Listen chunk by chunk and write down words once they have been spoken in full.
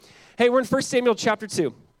Hey, we're in 1 Samuel chapter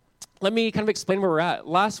 2. Let me kind of explain where we're at.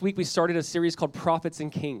 Last week, we started a series called Prophets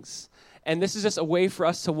and Kings. And this is just a way for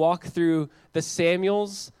us to walk through the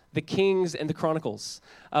Samuels, the Kings, and the Chronicles.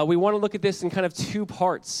 We want to look at this in kind of two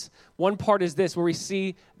parts. One part is this, where we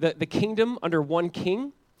see the kingdom under one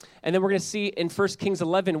king. And then we're going to see in 1 Kings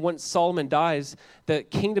 11, once Solomon dies, the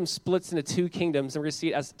kingdom splits into two kingdoms, and we're going to see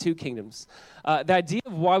it as two kingdoms. The idea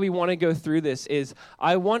of why we want to go through this is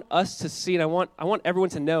I want us to see, and I want everyone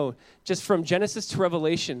to know, just from Genesis to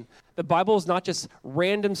Revelation, the Bible is not just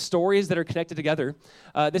random stories that are connected together.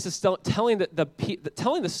 This is still telling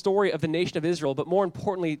the story of the nation of Israel, but more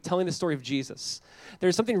importantly, telling the story of Jesus.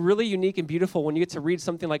 There's something really unique and beautiful when you get to read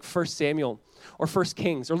something like 1 Samuel or 1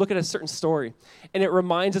 Kings, or look at a certain story, and it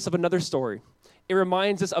reminds us of another story. It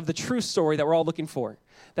reminds us of the true story that we're all looking for,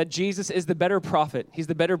 that Jesus is the better prophet, he's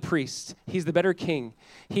the better priest, he's the better king,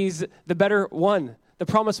 he's the better one, the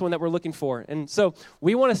promised one that we're looking for. And so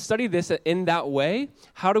we want to study this in that way.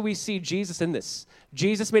 How do we see Jesus in this?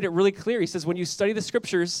 Jesus made it really clear. He says, when you study the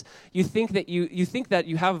scriptures, you think that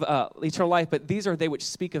you have eternal life, but these are they which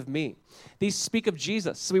speak of me. These speak of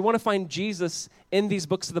Jesus. So we want to find Jesus in these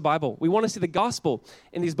books of the Bible. We want to see the gospel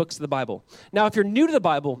in these books of the Bible. Now, if you're new to the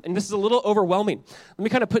Bible, and this is a little overwhelming, let me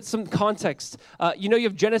kind of put some context. You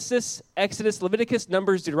have Genesis, Exodus, Leviticus,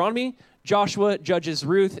 Numbers, Deuteronomy, Joshua, Judges,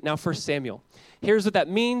 Ruth, now 1 Samuel. Here's what that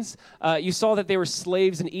means. You saw that they were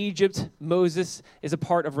slaves in Egypt. Moses is a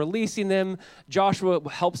part of releasing them. Joshua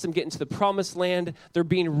helps them get into the promised land. They're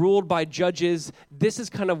being ruled by judges. This is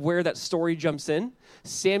kind of where that story jumps in.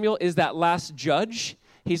 Samuel is that last judge.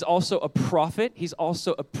 He's also a prophet. He's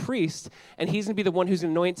also a priest. And he's going to be the one who's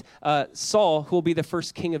going to anoint Saul, who will be the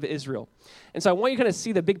first king of Israel. And so I want you to kind of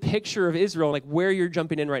see the big picture of Israel, like where you're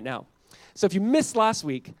jumping in right now. So if you missed last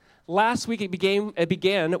week it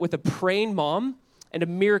began with a praying mom and a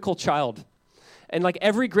miracle child. And like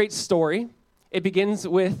every great story, it begins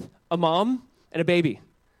with a mom and a baby.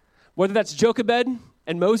 Whether that's Jochebed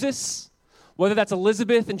and Moses, whether that's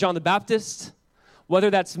Elizabeth and John the Baptist, whether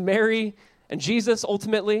that's Mary and Jesus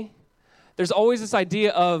ultimately, there's always this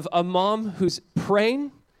idea of a mom who's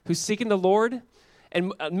praying, who's seeking the Lord,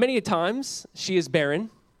 and many times she is barren,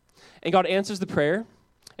 and God answers the prayer.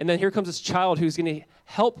 And then here comes this child who's going to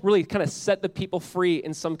help really kind of set the people free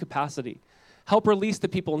in some capacity, help release the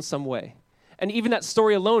people in some way. And even that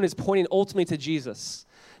story alone is pointing ultimately to Jesus.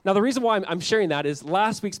 Now, the reason why I'm sharing that is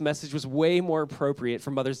last week's message was way more appropriate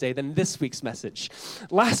for Mother's Day than this week's message.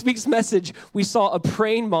 Last week's message, we saw a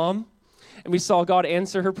praying mom, and we saw God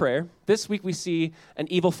answer her prayer. This week, we see an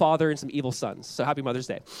evil father and some evil sons. So happy Mother's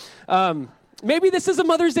Day. Maybe this is a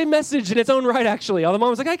Mother's Day message in its own right, actually. All the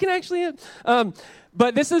moms like, I can actually...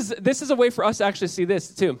 But this is a way for us to actually see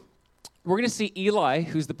this, too. We're going to see Eli,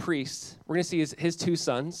 who's the priest. We're going to see his two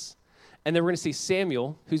sons. And then we're going to see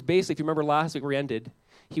Samuel, who's basically, if you remember last week where we ended,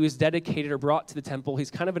 he was dedicated or brought to the temple.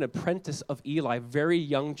 He's kind of an apprentice of Eli, very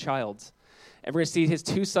young child. And we're going to see his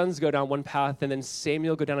two sons go down one path, and then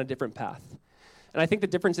Samuel go down a different path. And I think the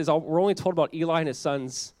difference is we're only told about Eli and his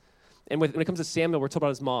sons. And when it comes to Samuel, we're told about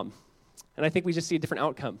his mom. And I think we just see a different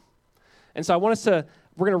outcome. And so we're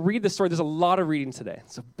going to read the story. There's a lot of reading today,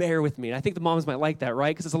 so bear with me. And I think the moms might like that,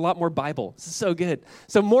 right? Because it's a lot more Bible. This is so good.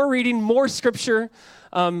 So more reading, more scripture.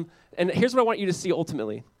 And here's what I want you to see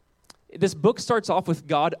ultimately. This book starts off with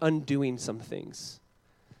God undoing some things,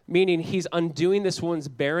 meaning he's undoing this woman's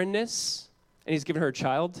barrenness, and he's given her a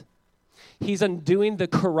child. He's undoing the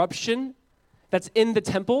corruption that's in the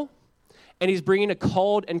temple, and he's bringing a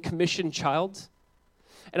called and commissioned child.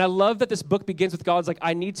 And I love that this book begins with God's like,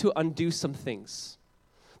 I need to undo some things.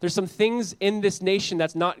 There's some things in this nation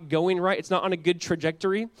that's not going right. It's not on a good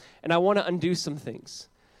trajectory, and I want to undo some things.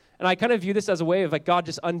 And I kind of view this as a way of like, God,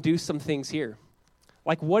 just undo some things here.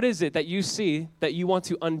 Like, what is it that you see that you want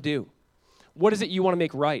to undo? What is it you want to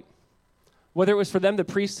make right? Whether it was for them, the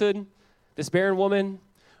priesthood, this barren woman,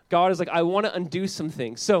 God is like, I want to undo some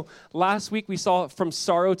things. So last week we saw from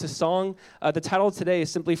sorrow to song. The title today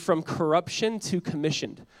is simply from corruption to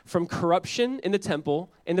commissioned. From corruption in the temple,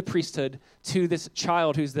 in the priesthood, to this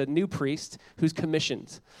child who's the new priest who's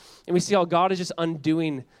commissioned. And we see how God is just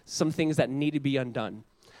undoing some things that need to be undone.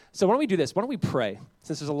 So why don't we do this? Why don't we pray?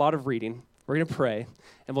 Since there's a lot of reading, we're going to pray,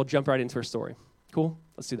 and we'll jump right into our story. Cool?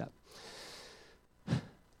 Let's do that.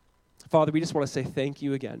 Father, we just want to say thank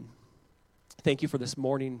you again. Thank you for this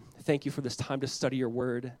morning. Thank you for this time to study your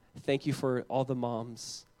word. Thank you for all the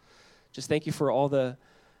moms. Just thank you for all the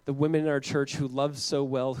women in our church who love so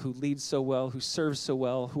well, who lead so well, who serve so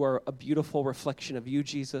well, who are a beautiful reflection of you,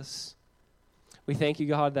 Jesus. We thank you,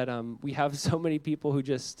 God, that we have so many people who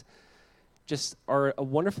just are a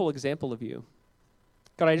wonderful example of you.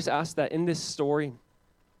 God, I just ask that in this story,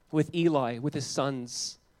 with Eli, with his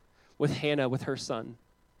sons, with Hannah, with her son.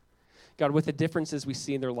 God, with the differences we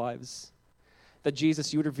see in their lives, that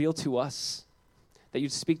Jesus, you would reveal to us, that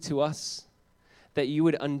you'd speak to us, that you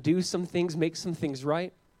would undo some things, make some things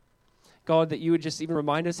right. God, that you would just even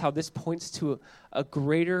remind us how this points to a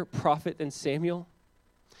greater prophet than Samuel.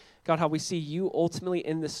 God, how we see you ultimately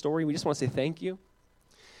in this story. We just want to say thank you.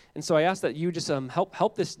 And so I ask that you just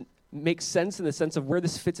help this make sense in the sense of where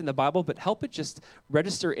this fits in the Bible, but help it just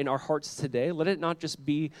register in our hearts today. Let it not just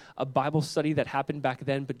be a Bible study that happened back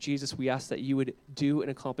then, but Jesus, we ask that you would do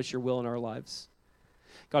and accomplish your will in our lives.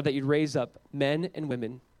 God, that you'd raise up men and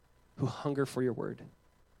women who hunger for your word.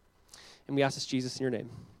 And we ask this, Jesus, in your name.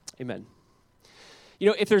 Amen. You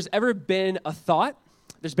know, if there's ever been a thought,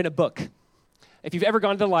 there's been a book. If you've ever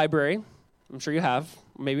gone to the library, I'm sure you have,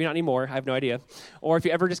 maybe not anymore, I have no idea. Or if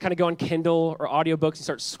you ever just kind of go on Kindle or audiobooks and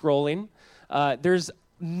start scrolling, there's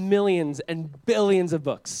millions and billions of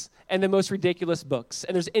books and the most ridiculous books.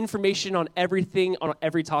 And there's information on everything, on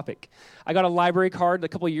every topic. I got a library card a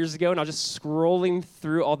couple of years ago, and I was just scrolling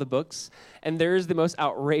through all the books, and there's the most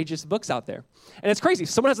outrageous books out there. And it's crazy. If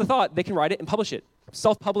someone has a thought, they can write it and publish it.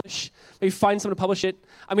 Self-publish, maybe find someone to publish it.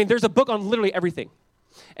 I mean, there's a book on literally everything.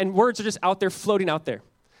 And words are just out there, floating out there.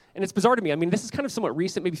 And it's bizarre to me. I mean, this is kind of somewhat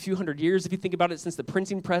recent, maybe a few hundred years, if you think about it, since the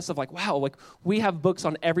printing press of like, wow, like we have books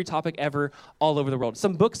on every topic ever all over the world.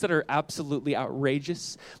 Some books that are absolutely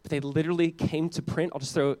outrageous, but they literally came to print. I'll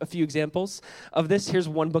just throw a few examples of this. Here's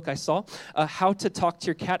one book I saw, How to Talk to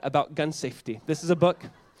Your Cat About Gun Safety. This is a book,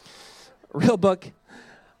 a real book.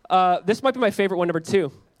 This might be my favorite one, number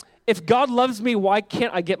 2. If God loves me, why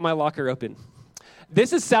can't I get my locker open?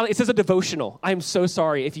 This is Sally. It says a devotional. I'm so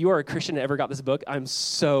sorry. If you are a Christian and ever got this book, I'm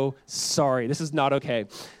so sorry. This is not okay.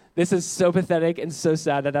 This is so pathetic and so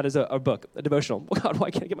sad that is a book, a devotional. Oh God, why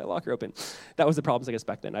can't I get my locker open? That was the problems, I guess,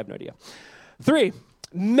 back then. I have no idea. 3,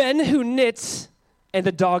 men who knit and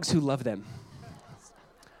the dogs who love them.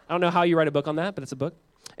 I don't know how you write a book on that, but it's a book.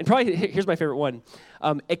 And probably, here's my favorite one.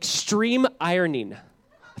 Extreme ironing.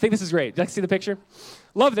 I think this is great. Did I see the picture?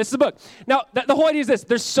 Love this. This is a book. Now, the whole idea is this.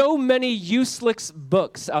 There's so many useless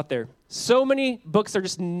books out there. So many books are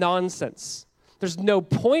just nonsense. There's no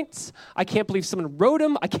point. I can't believe someone wrote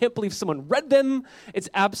them. I can't believe someone read them. It's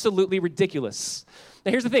absolutely ridiculous.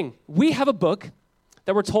 Now, here's the thing. We have a book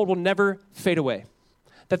that we're told will never fade away,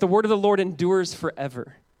 that the word of the Lord endures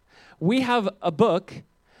forever. We have a book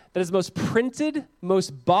that is the most printed,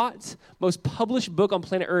 most bought, most published book on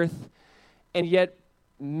planet Earth, and yet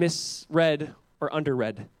misread or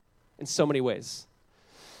underread in so many ways.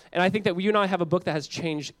 And I think that you and I have a book that has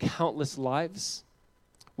changed countless lives.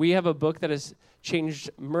 We have a book that has changed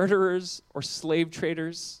murderers or slave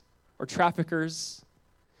traders or traffickers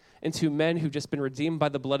into men who've just been redeemed by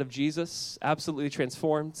the blood of Jesus, absolutely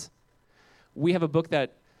transformed. We have a book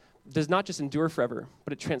that does not just endure forever,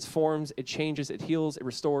 but it transforms, it changes, it heals, it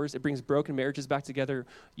restores, it brings broken marriages back together.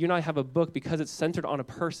 You and I have a book because it's centered on a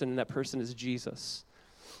person, and that person is Jesus.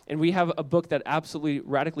 And we have a book that absolutely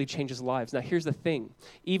radically changes lives. Now, here's the thing.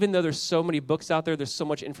 Even though there's so many books out there, there's so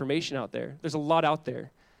much information out there, there's a lot out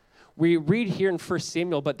there. We read here in 1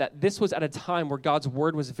 Samuel, but that this was at a time where God's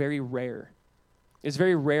word was very rare. It was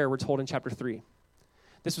very rare, we're told in chapter 3.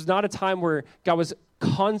 This was not a time where God was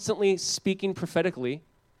constantly speaking prophetically.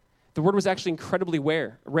 The word was actually incredibly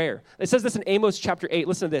rare. It says this in Amos chapter 8.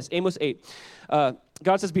 Listen to this, Amos 8.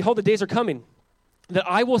 God says, behold, the days are coming, that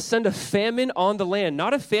I will send a famine on the land,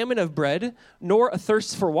 not a famine of bread, nor a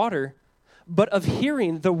thirst for water, but of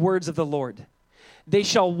hearing the words of the Lord. They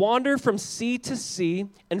shall wander from sea to sea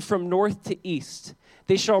and from north to east.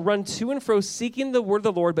 They shall run to and fro seeking the word of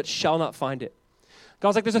the Lord, but shall not find it.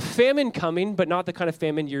 God's like, there's a famine coming, but not the kind of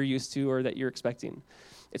famine you're used to or that you're expecting.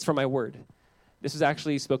 It's from my word. This was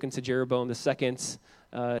actually spoken to Jeroboam II,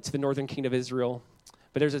 to the northern king of Israel.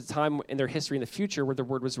 But there's a time in their history in the future where the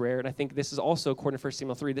word was rare, and I think this is also, according to 1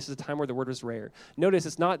 Samuel 3, this is a time where the word was rare. Notice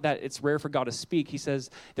it's not that it's rare for God to speak. He says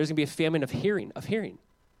there's going to be a famine of hearing.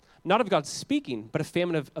 Not of God speaking, but a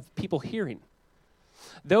famine of people hearing.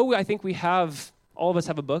 Though I think all of us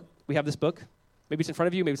have a book. We have this book. Maybe it's in front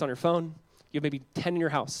of you. Maybe it's on your phone. You have maybe 10 in your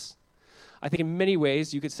house. I think in many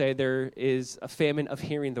ways you could say there is a famine of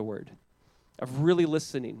hearing the word, of really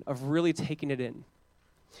listening, of really taking it in.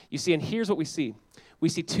 You see, and here's what we see. We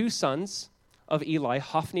see 2 sons of Eli,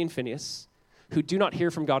 Hophni and Phinehas, who do not hear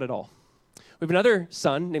from God at all. We have another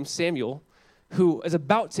son named Samuel who is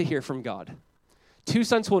about to hear from God. 2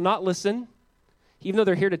 sons who will not listen, even though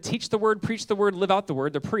they're here to teach the word, preach the word, live out the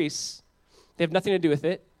word. They're priests. They have nothing to do with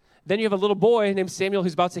it. Then you have a little boy named Samuel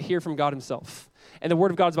who's about to hear from God himself. And the word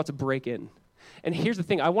of God is about to break in. And here's the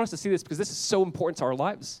thing. I want us to see this because this is so important to our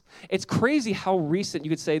lives. It's crazy how recent you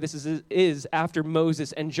could say this is after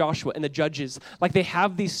Moses and Joshua and the judges. Like they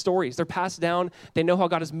have these stories. They're passed down. They know how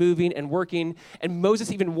God is moving and working. And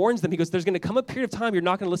Moses even warns them. He goes, there's going to come a period of time you're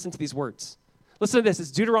not going to listen to these words. Listen to this. It's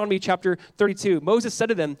Deuteronomy chapter 32. Moses said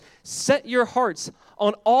to them, set your hearts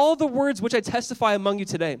on all the words which I testify among you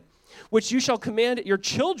today, which you shall command your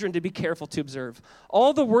children to be careful to observe.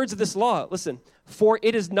 All the words of this law, listen, for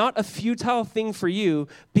it is not a futile thing for you,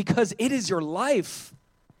 because it is your life.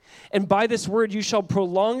 And by this word you shall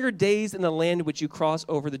prolong your days in the land which you cross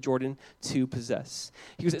over the Jordan to possess.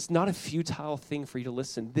 He goes, it's not a futile thing for you to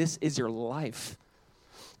listen. This is your life.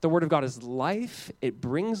 The word of God is life. It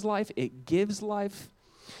brings life. It gives life.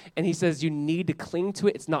 And he says you need to cling to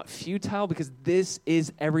it. It's not futile because this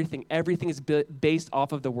is everything. Everything is based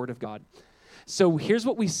off of the word of God. So here's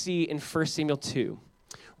what we see in 1 Samuel 2.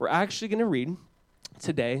 We're actually going to read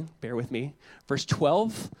today, bear with me, verse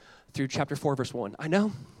 12 through chapter 4, verse 1. I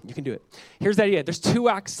know, you can do it. Here's the idea. There's 2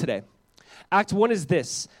 acts today. Act 1 is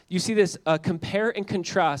this. You see this compare and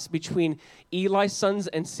contrast between Eli's sons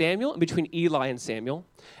and Samuel and between Eli and Samuel.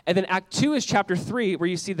 And then Act 2 is chapter 3 where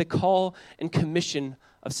you see the call and commission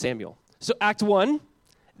of Samuel. So Act 1,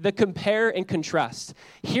 the compare and contrast.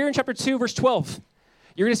 Here in chapter 2, verse 12,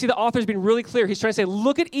 you're going to see the author's being really clear. He's trying to say,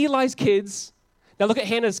 look at Eli's kids. Now look at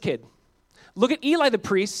Hannah's kid. Look at Eli the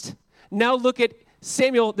priest. Now look at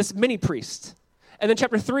Samuel, this mini priest. And then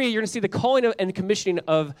chapter 3, you're going to see the calling and commissioning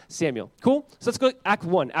of Samuel. Cool? So let's go Act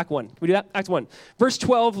 1. Act 1. Can we do that? Act 1. Verse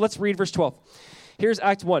 12. Let's read verse 12. Here's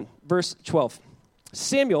Act 1, verse 12.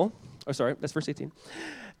 That's verse 18.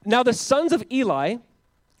 Now the sons of Eli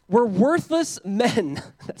were worthless men.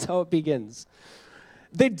 That's how it begins.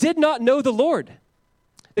 They did not know the Lord.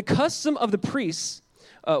 The custom of the priests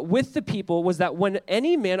with the people was that when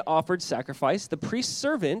any man offered sacrifice, the priest's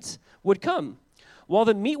servant would come while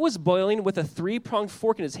the meat was boiling with a 3-pronged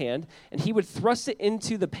fork in his hand, and he would thrust it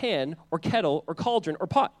into the pan or kettle or cauldron or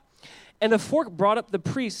pot. And the fork brought up the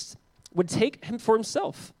priest would take him for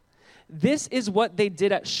himself. This is what they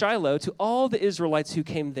did at Shiloh to all the Israelites who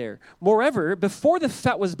came there. Moreover, before the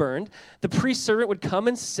fat was burned, the priest's servant would come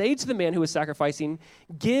and say to the man who was sacrificing,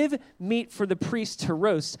 give meat for the priest to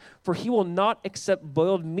roast, for he will not accept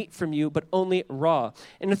boiled meat from you, but only raw.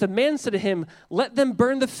 And if the man said to him, let them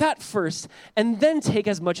burn the fat first, and then take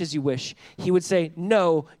as much as you wish, he would say,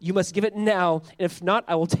 no, you must give it now, and if not,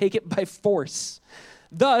 I will take it by force.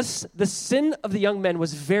 Thus, the sin of the young men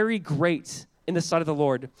was very great in the sight of the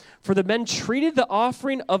Lord, for the men treated the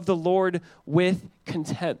offering of the Lord with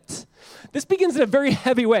contempt. This begins in a very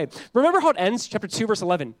heavy way. Remember how it ends? Chapter 2, verse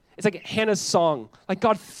 11. It's like Hannah's song. Like,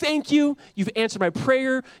 God, thank you. You've answered my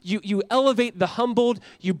prayer. You elevate the humbled.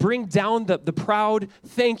 You bring down the proud.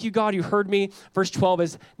 Thank you, God. You heard me. Verse 12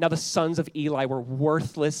 is, now the sons of Eli were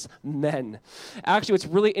worthless men. Actually, what's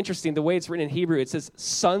really interesting, the way it's written in Hebrew, it says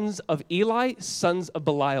sons of Eli, sons of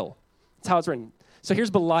Belial. That's how it's written. So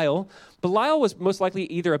here's Belial. Belial was most likely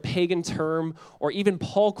either a pagan term, or even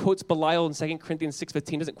Paul quotes Belial in 2 Corinthians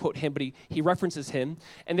 6:15. Doesn't quote him, but he references him.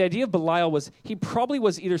 And the idea of Belial was he probably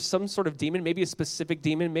was either some sort of demon, maybe a specific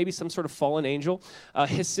demon, maybe some sort of fallen angel.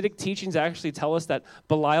 Hasidic teachings actually tell us that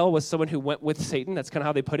Belial was someone who went with Satan. That's kind of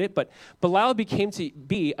how they put it. But Belial became to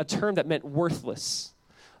be a term that meant worthless,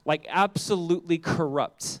 like absolutely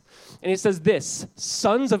corrupt. And it says this,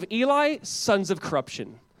 sons of Eli, sons of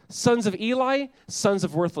corruption. Sons of Eli, sons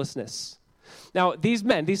of worthlessness. Now, these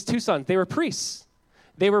men, these 2 sons, they were priests.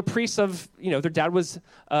 They were priests of, their dad was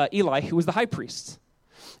Eli, who was the high priest.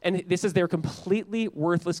 And this is they're completely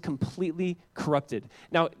worthless, completely corrupted.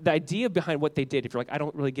 Now, the idea behind what they did, if you're like, I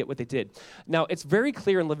don't really get what they did. Now, it's very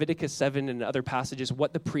clear in Leviticus 7 and other passages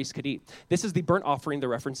what the priest could eat. This is the burnt offering they're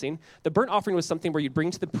referencing. The burnt offering was something where you'd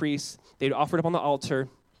bring to the priest, they'd offer it up on the altar,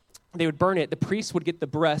 they would burn it. The priest would get the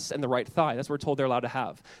breast and the right thigh. That's what we're told they're allowed to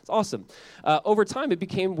have. It's awesome. Over time, it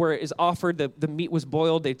became where it is offered. The meat was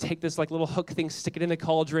boiled. They'd take this like little hook thing, stick it in the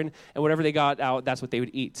cauldron, and whatever they got out, that's what they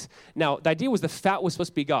would eat. Now, the idea was the fat was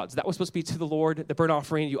supposed to be God's. That was supposed to be to the Lord. The burnt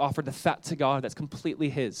offering, you offered the fat to God. That's completely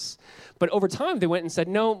his. But over time, they went and said,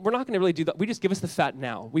 no, we're not going to really do that. We just give us the fat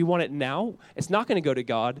now. We want it now. It's not going to go to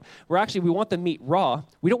God. We want the meat raw.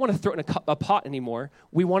 We don't want to throw it in a pot anymore.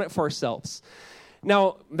 We want it for ourselves.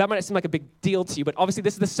 Now, that might seem like a big deal to you, but obviously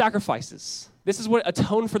this is the sacrifices. This is what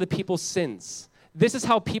atoned for the people's sins. This is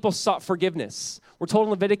how people sought forgiveness. We're told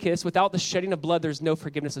in Leviticus, without the shedding of blood, there's no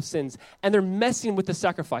forgiveness of sins. And they're messing with the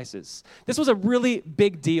sacrifices. This was a really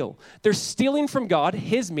big deal. They're stealing from God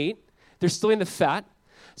his meat. They're stealing the fat.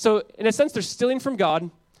 So in a sense, they're stealing from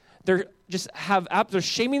God. They're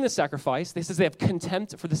shaming the sacrifice. They says they have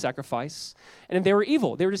contempt for the sacrifice. And they were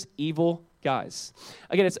evil. They were just evil guys.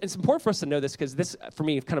 Again, it's important for us to know this because this, for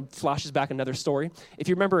me, kind of flashes back another story. If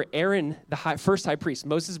you remember Aaron, the first high priest,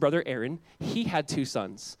 Moses' brother Aaron, he had 2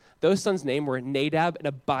 sons. Those sons' names were Nadab and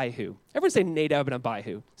Abihu. Everyone say Nadab and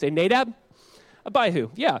Abihu. Say Nadab, Abihu.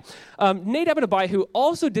 Yeah. Nadab and Abihu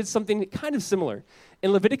also did something kind of similar.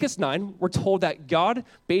 In Leviticus 9, we're told that God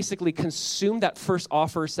basically consumed that first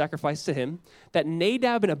offer sacrifice to him, that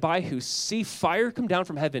Nadab and Abihu see fire come down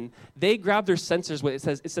from heaven. They grab their censers,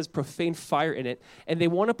 it says profane fire in it, and they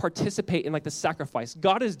want to participate in like the sacrifice.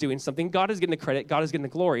 God is doing something. God is getting the credit. God is getting the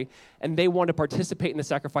glory, and they want to participate in the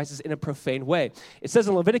sacrifices in a profane way. It says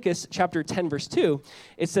in Leviticus chapter 10, verse 2,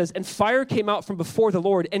 it says, and fire came out from before the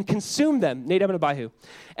Lord and consumed them, Nadab and Abihu,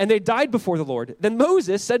 and they died before the Lord. Then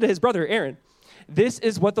Moses said to his brother Aaron, this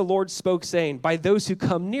is what the Lord spoke, saying, by those who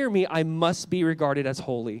come near me, I must be regarded as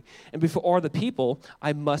holy, and before all the people,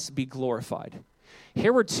 I must be glorified.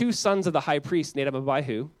 Here were 2 sons of the high priest, Nadab and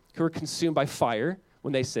Abihu, who were consumed by fire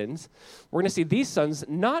when they sinned. We're going to see these sons,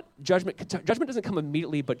 not judgment. Judgment doesn't come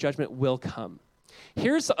immediately, but judgment will come.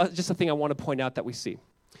 Here's just a thing I want to point out that we see.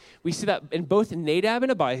 We see that in both Nadab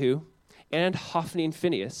and Abihu and Hophni and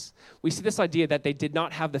Phinehas, we see this idea that they did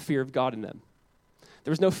not have the fear of God in them.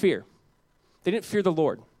 There was no fear. They didn't fear the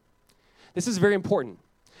Lord. This is very important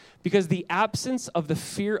because the absence of the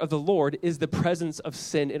fear of the Lord is the presence of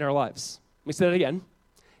sin in our lives. Let me say that again.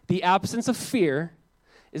 The absence of fear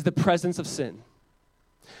is the presence of sin.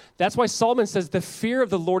 That's why Solomon says the fear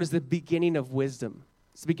of the Lord is the beginning of wisdom.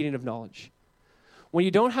 It's the beginning of knowledge. When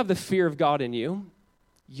you don't have the fear of God in you,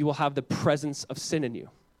 you will have the presence of sin in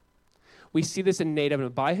you. We see this in Nadab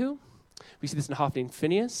and Abihu. We see this in Hophni and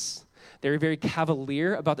Phinehas. They're very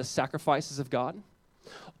cavalier about the sacrifices of God.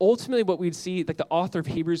 Ultimately, what we'd see, like the author of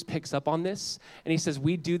Hebrews picks up on this, and he says,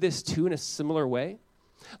 we do this too in a similar way.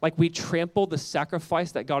 Like we trample the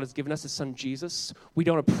sacrifice that God has given us, his son Jesus. We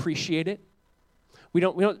don't appreciate it.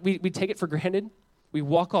 We take it for granted. We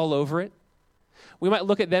walk all over it. We might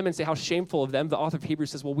look at them and say how shameful of them. The author of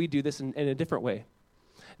Hebrews says, well, we do this in a different way.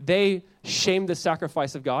 They shame the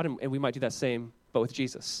sacrifice of God, and we might do that same, but with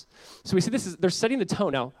Jesus. So we see they're setting the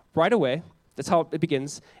tone now right away. That's how it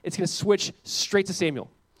begins. It's going to switch straight to Samuel.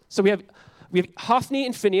 So we have Hophni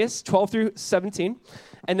and Phinehas, 12 through 17,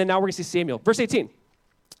 and then now we're going to see Samuel. Verse 18,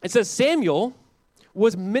 it says, Samuel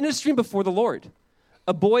was ministering before the Lord,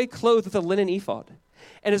 a boy clothed with a linen ephod.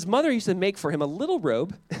 And his mother used to make for him a little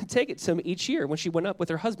robe and take it to him each year when she went up with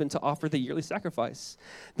her husband to offer the yearly sacrifice.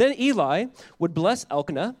 Then Eli would bless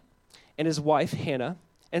Elkanah and his wife Hannah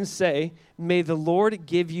and say, may the Lord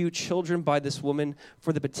give you children by this woman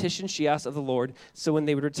for the petition she asked of the Lord. So then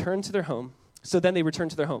they returned to their home.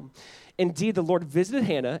 Indeed, the Lord visited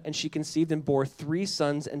Hannah, and she conceived and bore 3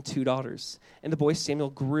 sons and 2 daughters. And the boy Samuel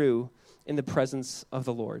grew in the presence of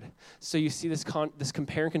the Lord. So you see this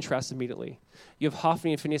compare and contrast immediately. You have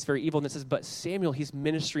Hophni and Phinehas, very evil, and it says, but Samuel, he's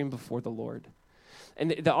ministering before the Lord.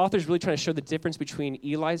 And the author's really trying to show the difference between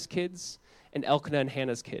Eli's kids and Elkanah and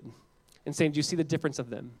Hannah's kid. And saying, do you see the difference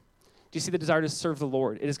of them? Do you see the desire to serve the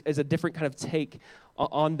Lord? It is a different kind of take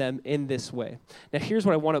on them in this way. Now, here's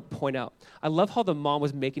what I want to point out. I love how the mom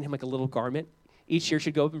was making him like a little garment. Each year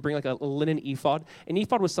she'd go up and bring like a linen ephod. An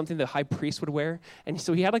ephod was something the high priest would wear. And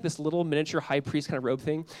so he had like this little miniature high priest kind of robe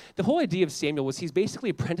thing. The whole idea of Samuel was he's basically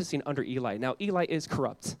apprenticing under Eli. Now, Eli is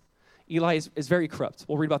corrupt. Eli is very corrupt.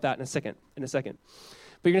 We'll read about that in a second.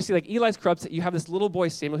 But you're going to see, like, Eli's corrupt. You have this little boy,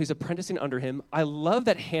 Samuel, who's apprenticing under him. I love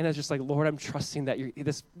that Hannah's just like, Lord, I'm trusting that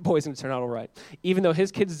this boy's going to turn out all right. Even though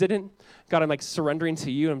his kids didn't, God, I'm, like, surrendering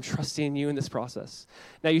to you. I'm trusting in you in this process.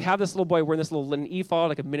 Now, you have this little boy wearing this little linen ephod,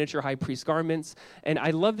 like a miniature high priest garments. And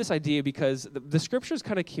I love this idea because the scriptures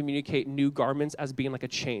kind of communicate new garments as being like a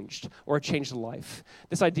changed life.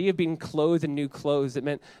 This idea of being clothed in new clothes, it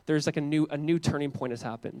meant there's like a new turning point has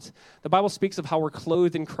happened. The Bible speaks of how we're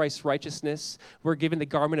clothed in Christ's righteousness. We're given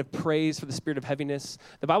the garment of praise for the spirit of heaviness.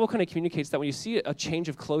 The Bible kind of communicates that when you see a change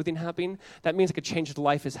of clothing happening, that means like a change of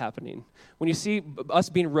life is happening. When you see us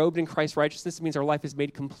being robed in Christ's righteousness, it means our life is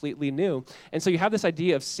made completely new. And so you have this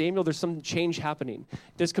idea of Samuel, there's some change happening.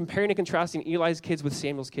 There's comparing and contrasting Eli's kids with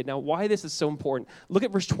Samuel's kid. Now, why this is so important, look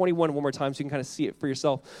at verse 21 one more time so you can kind of see it for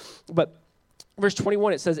yourself. But verse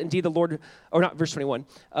 21, it says, indeed the Lord, or not verse 21,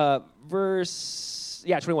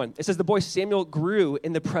 21. It says, the boy Samuel grew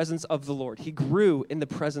in the presence of the Lord. He grew in the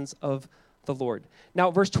presence of the Lord. Now,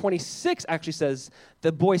 verse 26 actually says,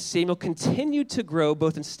 the boy Samuel continued to grow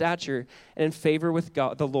both in stature and in favor with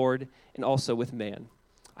God, the Lord, and also with man.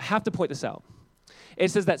 I have to point this out. It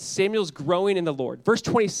says that Samuel's growing in the Lord. Verse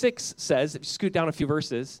 26 says, if you scoot down a few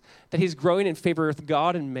verses, that he's growing in favor with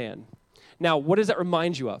God and man. Now, what does that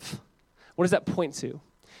remind you of? What does that point to?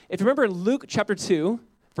 If you remember in Luke chapter 2,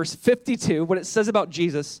 verse 52, what it says about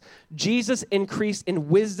Jesus, Jesus increased in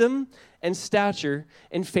wisdom and stature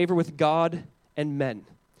in favor with God and men.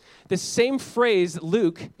 This same phrase,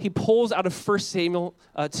 Luke, he pulls out of 1 Samuel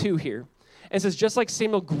 2 here. And says, just like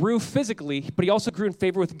Samuel grew physically, but he also grew in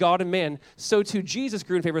favor with God and man, so too Jesus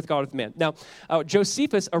grew in favor with God and man. Now,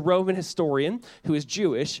 Josephus, a Roman historian who is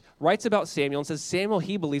Jewish, writes about Samuel and says Samuel,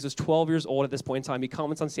 he believes, was 12 years old at this point in time. He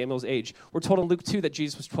comments on Samuel's age. We're told in Luke 2 that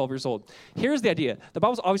Jesus was 12 years old. Here's the idea. The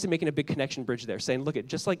Bible's obviously making a big connection bridge there, saying, look,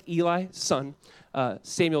 just like Eli's son,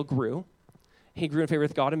 Samuel grew, he grew in favor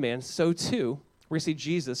with God and man, so too we're going to see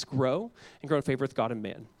Jesus grow and grow in favor with God and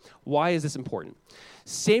man. Why is this important?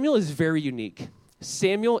 Samuel is very unique.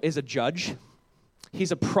 Samuel is a judge.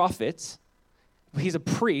 He's a prophet. He's a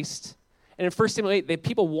priest. And in 1 Samuel 8, the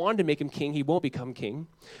people wanted to make him king. He won't become king.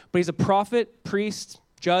 But he's a prophet, priest,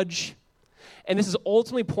 judge. And this is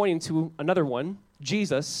ultimately pointing to another one,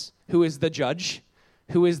 Jesus, who is the judge,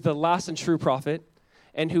 who is the last and true prophet,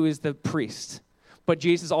 and who is the priest. But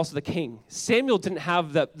Jesus is also the king. Samuel didn't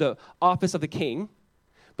have the office of the king,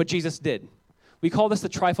 but Jesus did. We call this the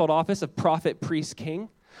trifold office of prophet, priest, king.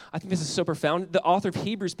 I think this is so profound. The author of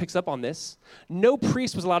Hebrews picks up on this. No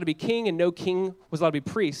priest was allowed to be king, and no king was allowed to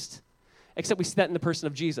be priest, except we see that in the person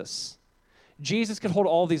of Jesus. Jesus could hold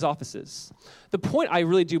all of these offices. The point I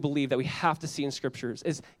really do believe that we have to see in scriptures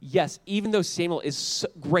is, yes, even though Samuel is so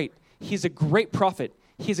great, he's a great prophet,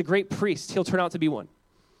 he's a great priest, he'll turn out to be one.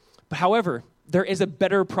 But however, there is a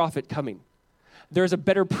better prophet coming. There's a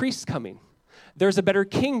better priest coming. There's a better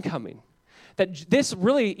king coming. That this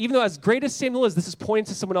really, even though as great as Samuel is, this is pointing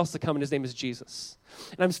to someone else to come, and his name is Jesus.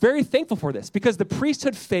 And I'm very thankful for this, because the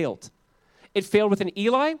priesthood failed. It failed with an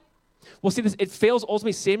Eli. We'll see this. It fails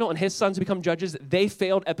ultimately Samuel and his sons become judges. They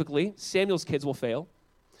failed epically. Samuel's kids will fail.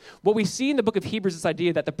 What we see in the book of Hebrews is this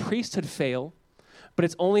idea that the priesthood fail, but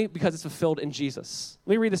it's only because it's fulfilled in Jesus.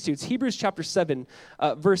 Let me read this to you. It's Hebrews chapter 7,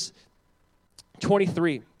 verse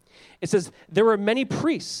 23. It says, there were many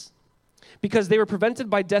priests because they were prevented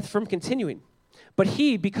by death from continuing. But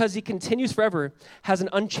he, because he continues forever, has an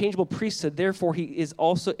unchangeable priesthood. Therefore, he is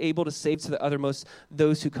also able to save to the uttermost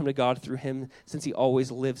those who come to God through him, since he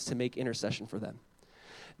always lives to make intercession for them.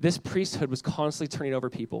 This priesthood was constantly turning over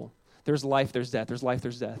people. There's life, there's death. There's life,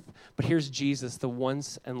 there's death. But here's Jesus, the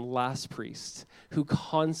once and last priest, who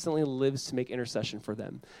constantly lives to make intercession for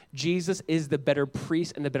them. Jesus is the better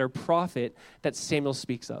priest and the better prophet that Samuel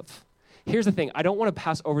speaks of. Here's the thing. I don't want to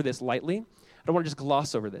pass over this lightly. I don't want to just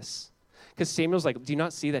gloss over this. Because Samuel's like, do you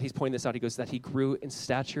not see that he's pointing this out? He goes that he grew in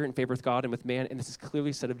stature in favor with God and with man. And this is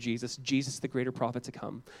clearly said of Jesus. Jesus, the greater prophet to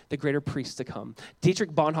come, the greater priest to come.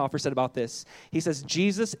 Dietrich Bonhoeffer said about this. He says,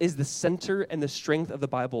 Jesus is the center and the strength of the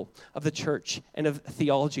Bible, of the church, and of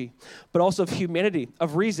theology, but also of humanity,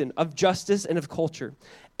 of reason, of justice, and of culture.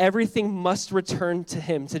 Everything must return to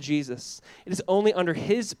him, to Jesus. It is only under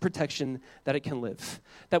his protection that it can live.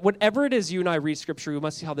 That whatever it is you and I read Scripture, we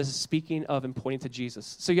must see how this is speaking of and pointing to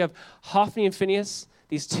Jesus. So you have Hophni and Phinehas,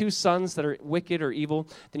 these two sons that are wicked or evil.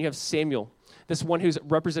 Then you have Samuel, this one who's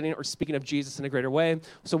representing or speaking of Jesus in a greater way.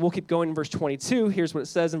 So we'll keep going in verse 22. Here's what it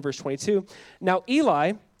says in verse 22. Now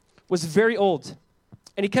Eli was very old,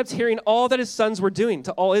 and he kept hearing all that his sons were doing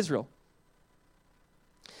to all Israel,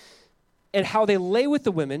 and how they lay with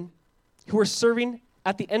the women who were serving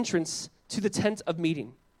at the entrance to the tent of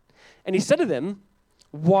meeting. And he said to them,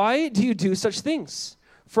 why do you do such things?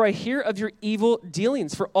 For I hear of your evil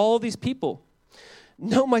dealings for all these people.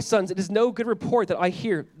 No, my sons, it is no good report that I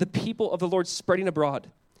hear the people of the Lord spreading abroad.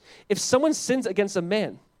 If someone sins against a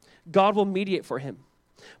man, God will mediate for him.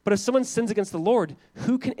 But if someone sins against the Lord,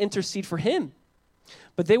 who can intercede for him?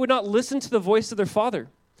 But they would not listen to the voice of their father,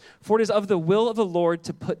 for it is of the will of the Lord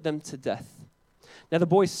to put them to death. Now the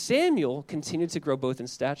boy Samuel continued to grow both in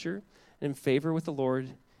stature and in favor with the Lord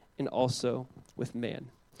and also with man.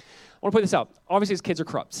 I want to point this out. Obviously, his kids are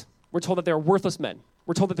corrupt. We're told that they're worthless men.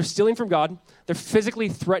 We're told that they're stealing from God. They're physically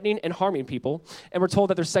threatening and harming people. And we're told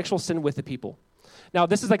that there's sexual sin with the people. Now,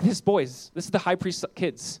 this is like his boys. This is the high priest's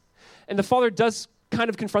kids. And the father does kind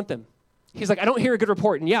of confront them. He's like, I don't hear a good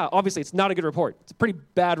report. And yeah, obviously, it's not a good report. It's a pretty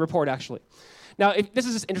bad report, actually. Now, this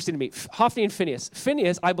is just interesting to me. Hophni and Phinehas.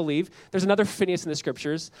 Phinehas, I believe, there's another Phinehas in the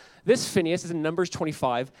scriptures. This Phinehas is in Numbers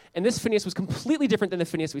 25, and this Phinehas was completely different than the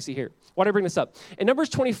Phinehas we see here. Why do I bring this up? In Numbers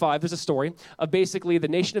 25, there's a story of basically the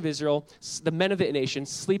nation of Israel, the men of the nation,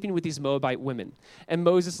 sleeping with these Moabite women. And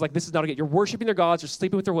Moses is like, this is not okay. You're worshiping their gods. You're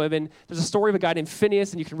sleeping with their women. There's a story of a guy named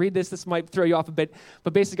Phinehas, and you can read this. This might throw you off a bit.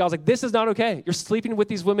 But basically, God's like, this is not okay. You're sleeping with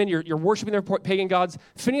these women. You're worshiping their pagan gods.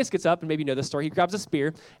 Phinehas gets up, and maybe you know this story. He grabs a spear,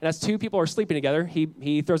 and as two people are sleeping together, together.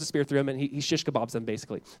 He throws a spear through them, and he shish kebabs them,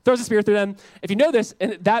 basically. Throws a spear through them. If you know this,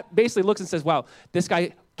 and that basically looks and says, wow, this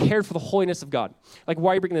guy cared for the holiness of God. Like,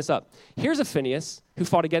 why are you bringing this up? Here's a Phineas who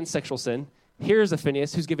fought against sexual sin. Here's a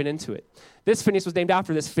Phineas who's given into it. This Phineas was named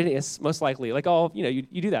after this Phineas, most likely. Like,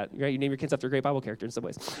 you do that, right? You name your kids after a great Bible character in some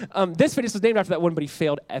ways. This Phineas was named after that one, but he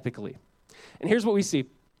failed epically. And here's what we see.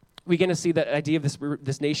 We begin to see that idea of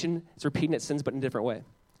this nation is repeating its sins, but in a different way.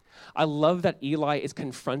 I love that Eli is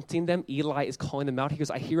confronting them. Eli is calling them out. He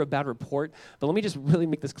goes, I hear a bad report, but let me just really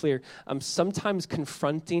make this clear. Sometimes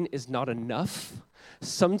confronting is not enough.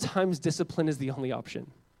 Sometimes discipline is the only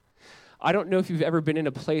option. I don't know if you've ever been in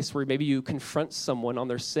a place where maybe you confront someone on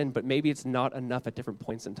their sin, but maybe it's not enough at different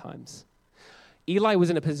points in times. Eli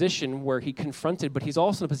was in a position where he confronted, but he's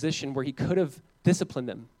also in a position where he could have disciplined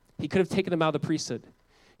them. He could have taken them out of the priesthood.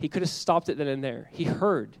 He could have stopped it then and there. He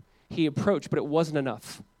heard, he approached, but it wasn't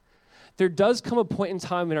enough. There does come a point in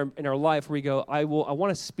time in our life where we go, I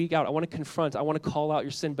want to speak out, I want to confront, I want to call out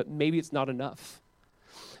your sin, but maybe it's not enough.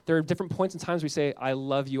 There are different points in times we say, I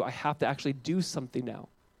love you, I have to actually do something now.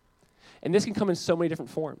 And this can come in so many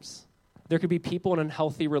different forms. There could be people in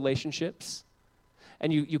unhealthy relationships,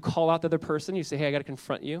 and you call out the other person, you say, hey, I got to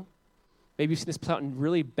confront you. Maybe you've seen this play out in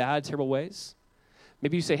really bad, terrible ways.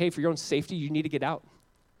 Maybe you say, hey, for your own safety, you need to get out.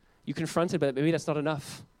 You confront it, but maybe that's not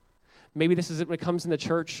enough. Maybe this is it when it comes in the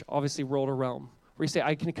church, obviously world or realm, where you say,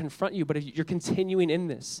 I can confront you, but if you're continuing in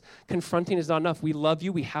this, confronting is not enough. We love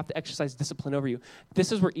you. We have to exercise discipline over you.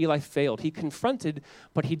 This is where Eli failed. He confronted,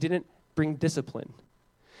 but he didn't bring discipline.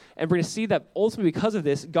 And we're going to see that ultimately because of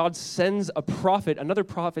this, God sends a prophet, another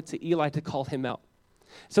prophet to Eli to call him out.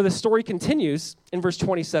 So the story continues in verse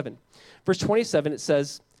 27. Verse 27, it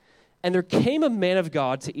says, and there came a man of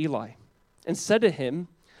God to Eli and said to him,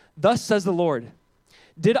 thus says the Lord,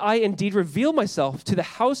 did I indeed reveal myself to the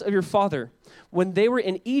house of your father when they were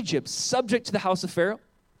in Egypt, subject to the house of Pharaoh?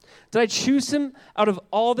 Did I choose him out of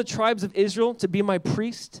all the tribes of Israel to be my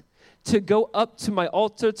priest, to go up to my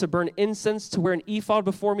altar, to burn incense, to wear an ephod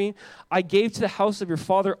before me? I gave to the house of your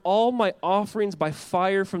father all my offerings by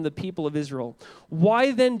fire from the people of Israel.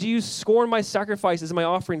 Why then do you scorn my sacrifices and my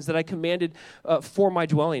offerings that I commanded for my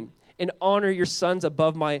dwelling? And honor your sons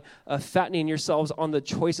above my fattening yourselves on the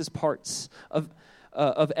choicest parts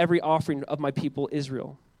of every offering of my people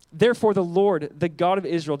Israel. Therefore, the Lord, the God of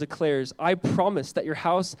Israel, declares, I promise that your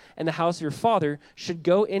house and the house of your father should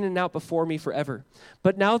go in and out before me forever.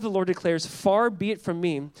 But now the Lord declares, far be it from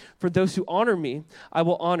me, for those who honor me I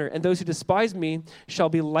will honor, and those who despise me shall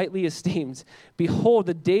be lightly esteemed. Behold,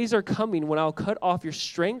 the days are coming when I will cut off your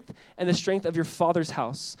strength and the strength of your father's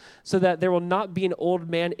house, so that there will not be an old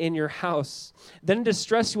man in your house. Then in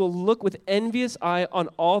distress you will look with envious eye on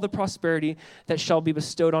all the prosperity that shall be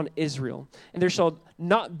bestowed on Israel, and there shall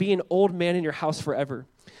not be an old man in your house forever.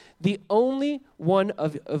 The only one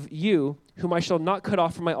of you whom I shall not cut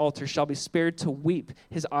off from my altar shall be spared to weep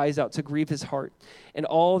his eyes out, to grieve his heart. And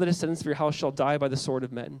all the descendants of your house shall die by the sword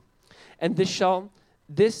of men. And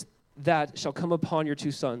that shall come upon your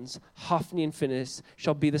two sons, Hophni and Phinehas,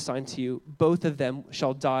 shall be the sign to you. Both of them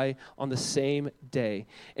shall die on the same day.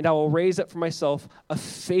 And I will raise up for myself a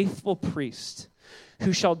faithful priest,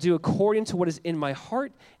 who shall do according to what is in my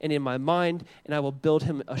heart and in my mind, and I will build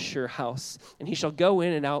him a sure house. And he shall go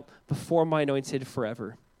in and out before my anointed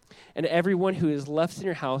forever. And everyone who is left in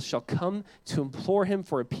your house shall come to implore him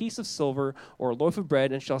for a piece of silver or a loaf of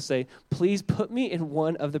bread, and shall say, please put me in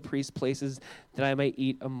one of the priest's places, that I may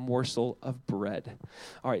eat a morsel of bread.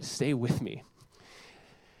 All right, stay with me.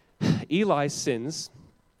 Eli's sins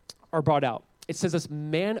are brought out. It says this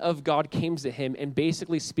man of God came to him and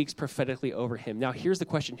basically speaks prophetically over him. Now, here's the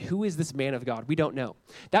question. Who is this man of God? We don't know.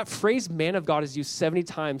 That phrase man of God is used 70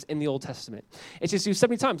 times in the Old Testament. It's just used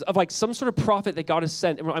 70 times of like some sort of prophet that God has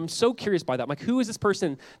sent. And I'm so curious by that. I'm like, who is this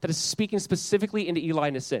person that is speaking specifically into Eli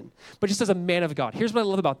and his sin? But just as a man of God. Here's what I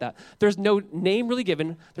love about that. There's no name really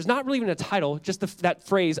given. There's not really even a title, just that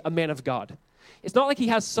phrase, a man of God. It's not like he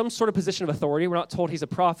has some sort of position of authority. We're not told he's a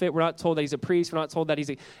prophet. We're not told that he's a priest. We're not told that he's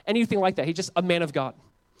anything like that. He's just a man of God.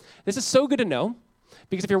 This is so good to know,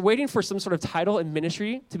 because if you're waiting for some sort of title and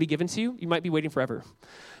ministry to be given to you, you might be waiting forever.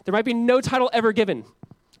 There might be no title ever given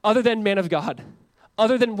other than man of God,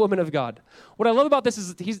 other than woman of God. What I love about this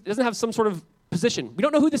is he doesn't have some sort of position. We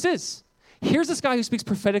don't know who this is. Here's this guy who speaks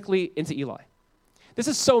prophetically into Eli. This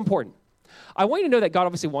is so important. I want you to know that God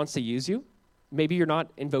obviously wants to use you. Maybe you're not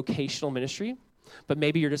in vocational ministry, but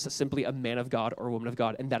maybe you're just simply a man of God or a woman of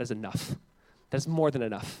God, and that is enough. That is more than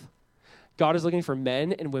enough. God is looking for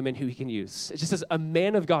men and women who he can use. It just says a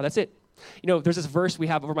man of God. That's it. You know, there's this verse we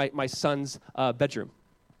have over my son's bedroom.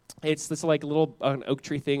 It's this like little an oak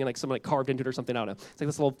tree thing and like someone like carved into it or something. I don't know. It's like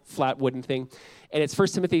this little flat wooden thing. And it's 1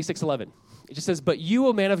 Timothy 6:11. It just says, "But you,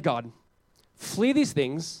 O man of God, flee these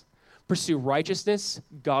things, pursue righteousness,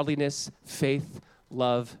 godliness, faith,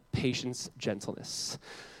 love, patience, gentleness."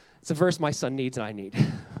 It's a verse my son needs and I need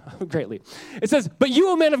greatly. It says, "But you,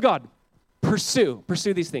 O man of God, pursue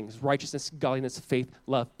these things, righteousness, godliness, faith,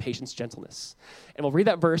 love, patience, gentleness." And we'll read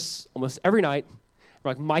that verse almost every night.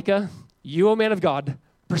 We're like, "Micah, you, O man of God,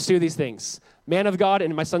 pursue these things." Man of God,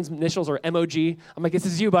 and my son's initials are MOG. I'm like, "This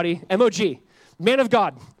is you, buddy. MOG. Man of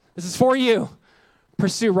God. This is for you.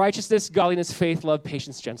 Pursue righteousness, godliness, faith, love,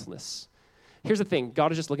 patience, gentleness." Here's the thing.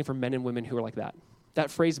 God is just looking for men and women who are like that. That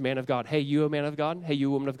phrase, man of God. Hey, you, a man of God. Hey, you,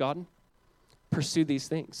 a woman of God. Pursue these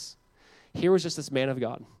things. Here was just this man of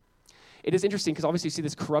God. It is interesting because obviously you see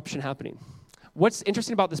this corruption happening. What's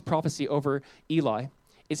interesting about this prophecy over Eli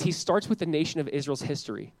is he starts with the nation of Israel's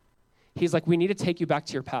history. He's like, we need to take you back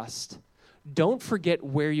to your past. Don't forget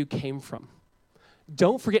where you came from.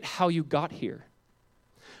 Don't forget how you got here.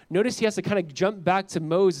 Notice he has to kind of jump back to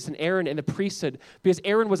Moses and Aaron and the priesthood because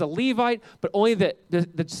Aaron was a Levite, but only the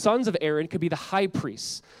sons of Aaron could be the high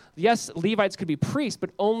priests. Yes, Levites could be priests, but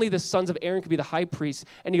only the sons of Aaron could be the high priests.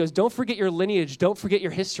 And he goes, don't forget your lineage. Don't forget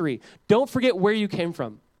your history. Don't forget where you came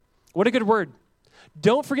from. What a good word.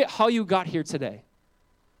 Don't forget how you got here today.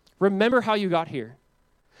 Remember how you got here.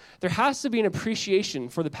 There has to be an appreciation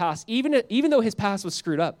for the past, even though his past was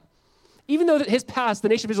screwed up. Even though his past, the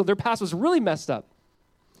nation of Israel, their past was really messed up.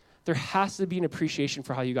 There has to be an appreciation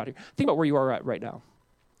for how you got here. Think about where you are at right now.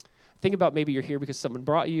 Think about maybe you're here because someone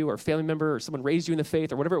brought you or a family member or someone raised you in the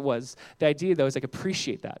faith or whatever it was. The idea, though, is like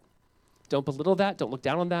appreciate that. Don't belittle that. Don't look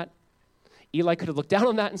down on that. Eli could have looked down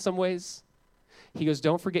on that in some ways. He goes,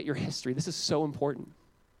 don't forget your history. This is so important.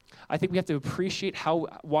 I think we have to appreciate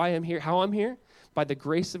why I'm here, how I'm here. By the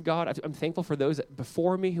grace of God, I'm thankful for those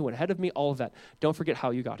before me who went ahead of me, all of that. Don't forget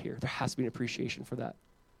how you got here. There has to be an appreciation for that.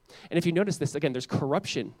 And if you notice this, again, there's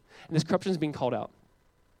corruption, and this corruption is being called out.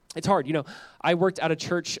 It's hard. You know, I worked at a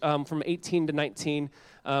church from 18 to 19.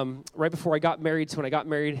 Right before I got married, so when I got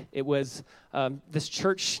married, it was this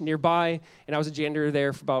church nearby, and I was a janitor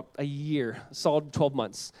there for about a year, a solid 12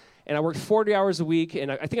 months. And I worked 40 hours a week,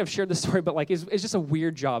 and I think I've shared this story, but like it's just a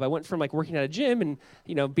weird job. I went from like working at a gym and,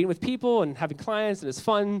 you know, being with people and having clients, and it's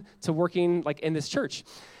fun, to working like in this church.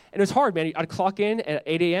 And it was hard, man. I'd clock in at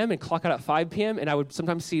 8 a.m. and clock out at 5 p.m., and I would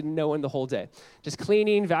sometimes see no one the whole day. Just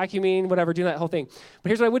cleaning, vacuuming, whatever, doing that whole thing. But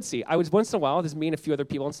here's what I would see. I was once in a while, there's me and a few other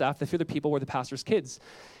people on staff. The few other people were the pastor's kids.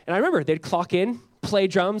 And I remember they'd clock in, play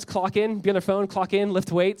drums, clock in, be on their phone, clock in,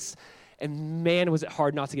 lift weights. And man, was it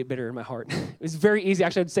hard not to get bitter in my heart. It was very easy.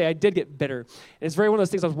 Actually, I'd say I did get bitter. And it's very one of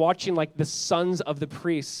those things I was watching, like the sons of the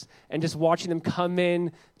priests, and just watching them come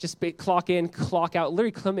in, clock in, clock out,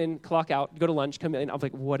 literally come in, clock out, go to lunch, come in. I was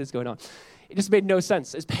like, what is going on? It just made no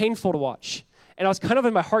sense. It's painful to watch. And I was kind of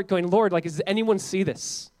in my heart going, Lord, like, does anyone see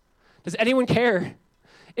this? Does anyone care?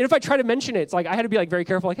 And if I try to mention it, it's like I had to be like very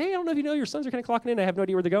careful, like, hey, I don't know if you know your sons are kind of clocking in. I have no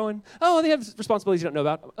idea where they're going. Oh, they have responsibilities you don't know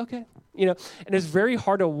about. Okay, you know. And it's very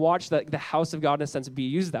hard to watch the house of God in a sense be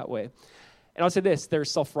used that way. And I'll say this, there's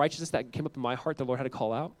self-righteousness that came up in my heart the Lord had to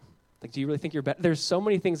call out. Like, do you really think you're better? There's so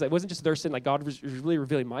many things. That it wasn't just their sin, like God was really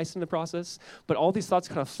revealing my sin in the process, but all these thoughts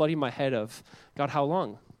kind of flooding my head of, God, how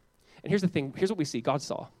long? And here's the thing. Here's what we see. God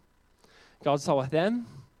saw. God saw with them.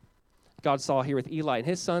 God saw here with Eli and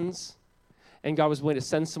his sons. And God was willing to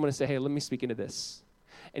send someone to say, hey, let me speak into this.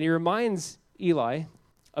 And he reminds Eli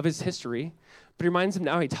of his history, but he reminds him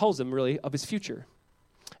now, he tells him really of his future.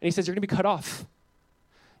 And he says, you're going to be cut off.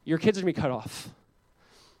 Your kids are going to be cut off.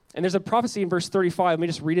 And there's a prophecy in verse 35. Let me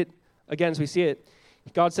just read it again so we see it.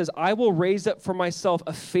 God says, I will raise up for myself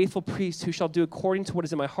a faithful priest who shall do according to what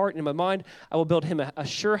is in my heart and in my mind. I will build him a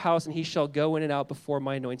sure house, and he shall go in and out before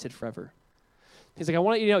my anointed forever. He's like, I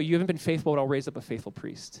want you to know you haven't been faithful, but I'll raise up a faithful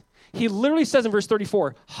priest. He literally says in verse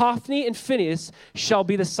 34, Hophni and Phinehas shall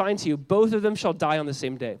be the sign to you. Both of them shall die on the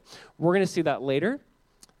same day. We're going to see that later,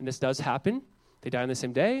 and this does happen. They die on the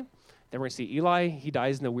same day. Then we're going to see Eli. He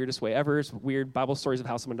dies in the weirdest way ever. It's weird Bible stories of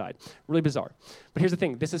how someone died. Really bizarre. But here's the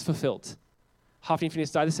thing. This is fulfilled. Hophni and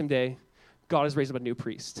Phinehas die the same day. God has raised up a new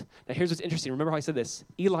priest. Now here's what's interesting. Remember how I said this?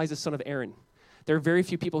 Eli is the son of Aaron. There are very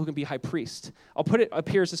few people who can be high priest. I'll put it up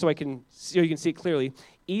here so you can see it clearly.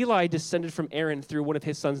 Eli descended from Aaron through one of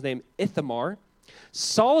his sons named Ithamar.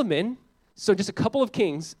 Solomon, so just a couple of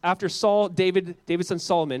kings after David's son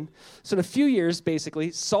Solomon. So in a few years, basically,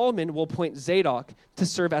 Solomon will appoint Zadok to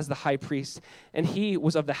serve as the high priest, and he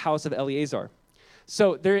was of the house of Eleazar.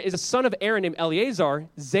 So there is a son of Aaron named Eleazar.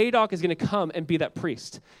 Zadok is going to come and be that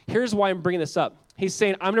priest. Here's why I'm bringing this up. He's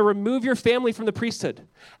saying, I'm going to remove your family from the priesthood.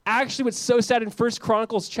 Actually, what's so sad in 1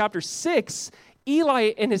 Chronicles chapter 6,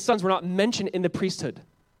 Eli and his sons were not mentioned in the priesthood.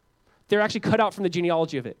 They're actually cut out from the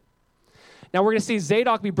genealogy of it. Now we're going to see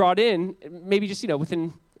Zadok be brought in, maybe just,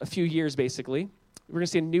 within a few years, basically. We're going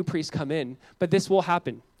to see a new priest come in, but this will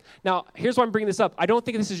happen. Now, here's why I'm bringing this up. I don't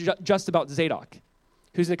think this is just about Zadok,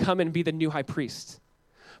 who's going to come in and be the new high priest.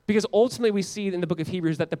 Because ultimately we see in the book of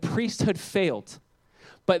Hebrews that the priesthood failed.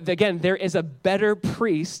 But again, there is a better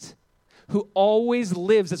priest who always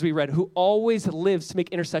lives, as we read, who always lives to make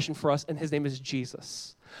intercession for us, and his name is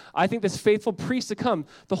Jesus. I think this faithful priest to come,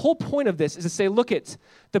 the whole point of this is to say, look at,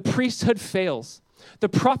 the priesthood fails. The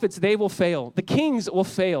prophets, they will fail. The kings will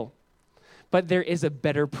fail. But there is a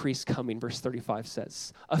better priest coming, verse 35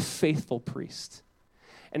 says, a faithful priest.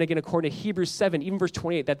 And again, according to Hebrews 7, even verse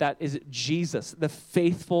 28, that is Jesus, the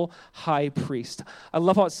faithful high priest. I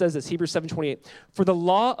love how it says this, Hebrews 7:28. For the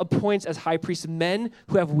law appoints as high priests men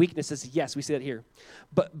who have weaknesses. Yes, we see that here.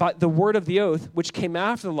 But by the word of the oath, which came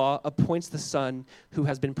after the law, appoints the Son who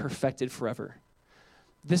has been perfected forever.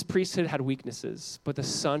 This priesthood had weaknesses, but the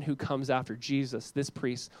Son who comes after Jesus, this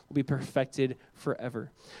priest, will be perfected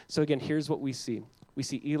forever. So again, here's what we see. We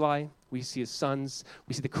see Eli, we see his sons,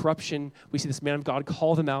 we see the corruption, we see this man of God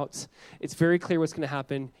call them out. It's very clear what's going to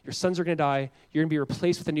happen. Your sons are going to die. You're going to be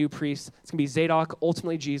replaced with a new priest. It's going to be Zadok,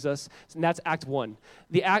 ultimately Jesus, and that's Act 1.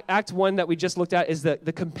 The Act 1 that we just looked at is the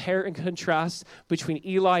compare and contrast between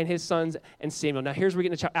Eli and his sons and Samuel. Now here's where we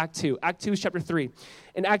get into Act 2. Act 2 is chapter 3.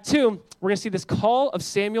 In Act 2, we're going to see this call of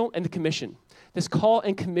Samuel and the commission. This call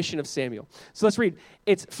and commission of Samuel. So let's read.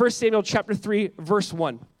 It's 1 Samuel chapter 3, verse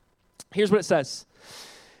 1. Here's what it says.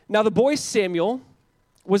 Now the boy Samuel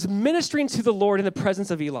was ministering to the Lord in the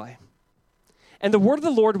presence of Eli. And the word of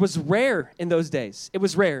the Lord was rare in those days. It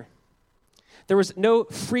was rare. There was no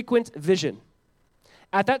frequent vision.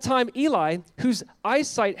 At that time, Eli, whose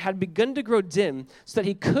eyesight had begun to grow dim so that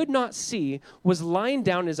he could not see, was lying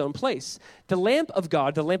down in his own place. The lamp of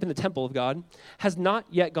God, the lamp in the temple of God, has not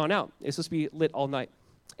yet gone out. It's supposed to be lit all night.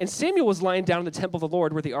 And Samuel was lying down in the temple of the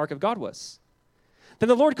Lord where the ark of God was. Then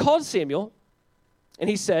the Lord called Samuel, and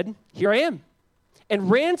he said, "Here I am," and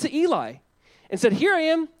ran to Eli and said, "Here I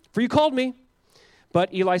am, for you called me."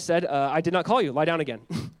 But Eli said, "I did not call you. Lie down again."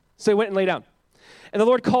 So he went and lay down. And the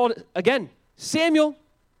Lord called again, "Samuel."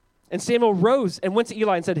 And Samuel rose and went to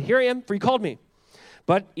Eli and said, "Here I am, for you called me."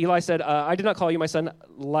 But Eli said, "I did not call you, my son.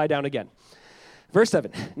 Lie down again." Verse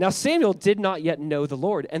 7. Now Samuel did not yet know the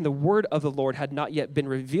Lord, and the word of the Lord had not yet been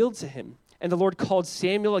revealed to him. And the Lord called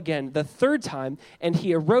Samuel again the third time, and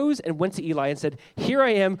he arose and went to Eli and said, "Here I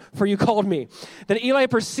am, for you called me." Then Eli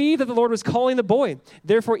perceived that the Lord was calling the boy.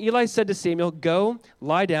 Therefore Eli said to Samuel, "Go,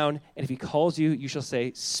 lie down, and if he calls you, you shall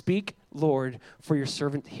say, 'Speak, Lord, for your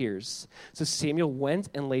servant hears.'" So Samuel went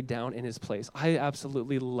and laid down in his place. I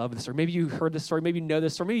absolutely love this story. Maybe you heard this story. Maybe you know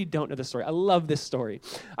this story. Maybe you don't know this story. I love this story.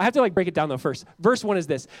 I have to break it down though first. Verse 1 is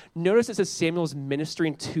this. Notice it says Samuel is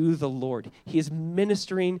ministering to the Lord. He is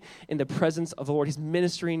ministering in the presence of the Lord. He's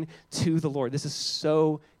ministering to the Lord. This is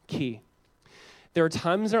so key. There are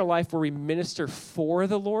times in our life where we minister for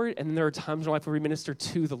the Lord, and then there are times in our life where we minister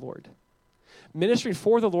to the Lord. Ministering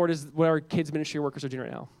for the Lord is what our kids ministry workers are doing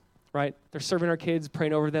right now. Right? They're serving our kids,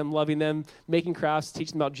 praying over them, loving them, making crafts,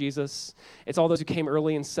 teaching them about Jesus. It's all those who came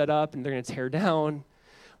early and set up, and they're going to tear down.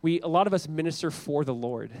 A lot of us minister for the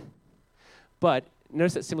Lord. But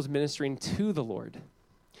notice that Samuel's ministering to the Lord.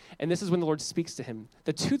 And this is when the Lord speaks to him.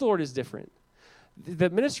 The to the Lord is different. The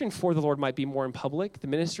ministering for the Lord might be more in public. The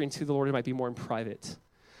ministering to the Lord might be more in private.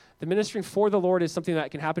 The ministering for the Lord is something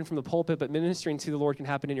that can happen from the pulpit, but ministering to the Lord can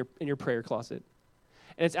happen in your prayer closet.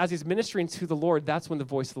 And it's as he's ministering to the Lord, that's when the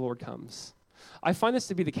voice of the Lord comes. I find this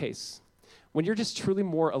to be the case. When you're just truly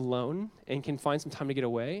more alone and can find some time to get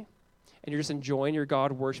away, and you're just enjoying your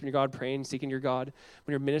God, worshiping your God, praying, seeking your God,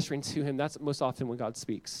 when you're ministering to him, that's most often when God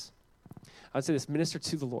speaks. I would say this, minister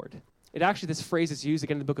to the Lord. This phrase is used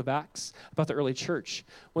again in the book of Acts about the early church.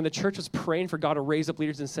 When the church was praying for God to raise up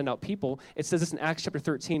leaders and send out people, it says this in Acts chapter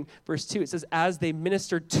 13, verse 2. It says, as they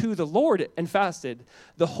ministered to the Lord and fasted,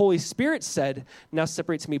 the Holy Spirit said, "Now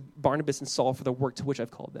separate to me Barnabas and Saul for the work to which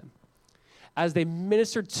I've called them." As they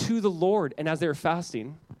ministered to the Lord and as they were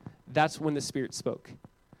fasting, that's when the Spirit spoke.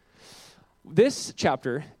 This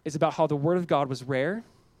chapter is about how the word of God was rare,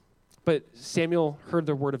 but Samuel heard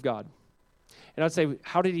the word of God. And I'd say,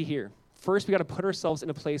 how did he hear? First, we got to put ourselves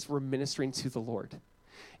in a place where we're ministering to the Lord.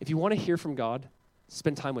 If you want to hear from God,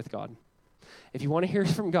 spend time with God. If you want to hear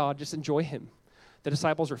from God, just enjoy him. The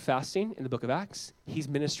disciples are fasting in the book of Acts. He's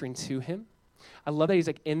ministering to him. I love that he's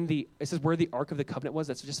like it says where the Ark of the Covenant was.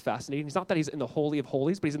 That's just fascinating. It's not that he's in the Holy of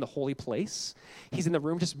Holies, but he's in the holy place. He's in the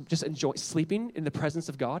room just sleeping in the presence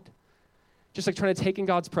of God. Just like trying to take in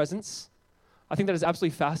God's presence. I think that is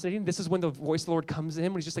absolutely fascinating. This is when the voice of the Lord comes in,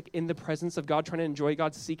 when he's just like in the presence of God, trying to enjoy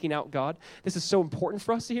God, seeking out God. This is so important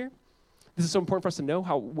for us to hear. This is so important for us to know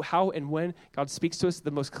how and when God speaks to us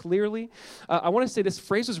the most clearly. I want to say this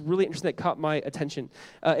phrase was really interesting that caught my attention.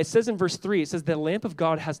 It says in verse 3, it says, the lamp of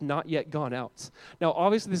God has not yet gone out. Now,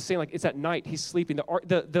 obviously, this is saying like it's at night, he's sleeping.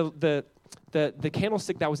 The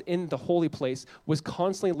candlestick that was in the holy place was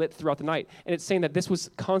constantly lit throughout the night. And it's saying that this was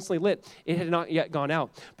constantly lit. It had not yet gone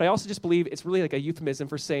out. But I also just believe it's really like a euphemism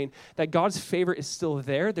for saying that God's favor is still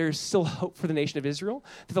there. There's still hope for the nation of Israel.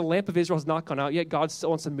 That the lamp of Israel has not gone out yet. God still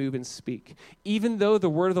wants to move and speak. Even though the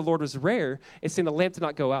word of the Lord was rare, it's saying the lamp did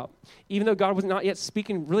not go out. Even though God was not yet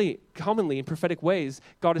speaking really commonly in prophetic ways,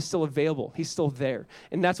 God is still available. He's still there.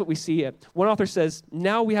 And that's what we see. One author says,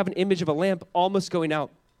 now we have an image of a lamp almost going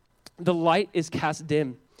out. The light is cast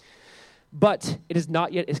dim, but it is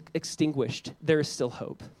not yet extinguished. There is still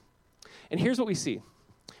hope. And here's what we see.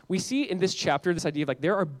 We see in this chapter this idea of like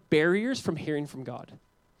there are barriers from hearing from God.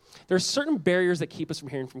 There are certain barriers that keep us from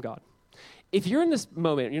hearing from God. If you're in this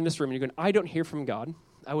moment, you're in this room, and you're going, I don't hear from God.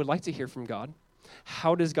 I would like to hear from God.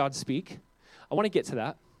 How does God speak? I want to get to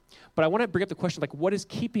that. But I want to bring up the question, like, what is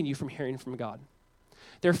keeping you from hearing from God?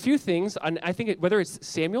 There are a few things, and I think whether it's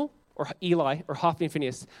Samuel or Eli, or Hophni and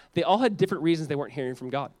Phinehas, they all had different reasons they weren't hearing from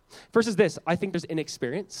God. First is this, I think there's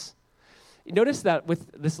inexperience. Notice that with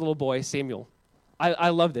this little boy, Samuel, I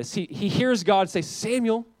love this. He hears God say,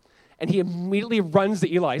 Samuel, and he immediately runs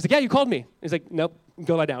to Eli. He's like, yeah, you called me. He's like, nope,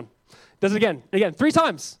 go lie down. Does it again, 3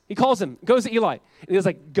 times. He calls him, goes to Eli, and he's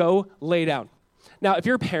like, go lay down. Now, if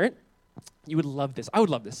you're a parent, you would love this. I would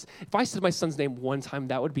love this. If I said my son's name one time,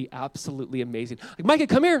 that would be absolutely amazing. Like, Micah,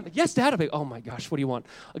 come here. Like, yes, Dad. I'm like, oh my gosh, what do you want?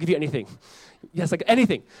 I'll give you anything. Yes, like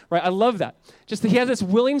anything, right? I love that. Just that he has this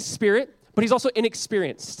willing spirit, but he's also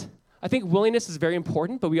inexperienced. I think willingness is very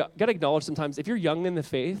important, but we got to acknowledge sometimes if you're young in the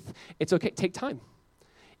faith, it's okay. Take time.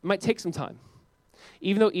 It might take some time.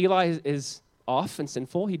 Even though Eli is off and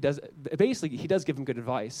sinful, he does give him good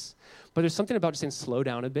advice. But there's something about just saying slow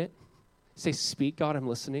down a bit. Say, speak, God, I'm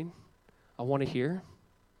listening. I want to hear.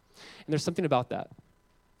 And there's something about that.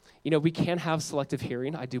 You know, we can have selective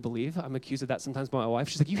hearing, I do believe. I'm accused of that sometimes by my wife.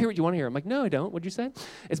 She's like, you hear what you want to hear. I'm like, no, I don't. What'd you say?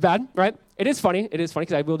 It's bad, right? It is funny. It is funny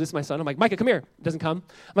because I will do this to my son. I'm like, Micah, come here. It doesn't come.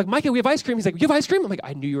 I'm like, Micah, we have ice cream. He's like, you have ice cream? I'm like,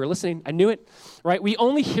 I knew you were listening. I knew it, right? We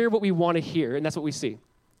only hear what we want to hear, and that's what we see.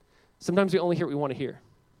 Sometimes we only hear what we want to hear.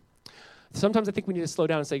 Sometimes I think we need to slow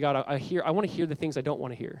down and say, God, I want to hear the things I don't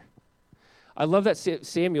want to hear. I love that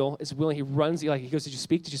Samuel is willing. He runs. He goes, did you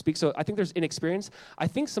speak? Did you speak? So I think there's inexperience. I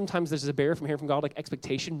think sometimes there's a barrier from hearing from God, like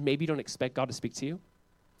expectation. Maybe you don't expect God to speak to you.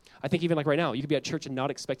 I think even like right now, you could be at church and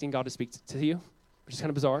not expecting God to speak to you, which is kind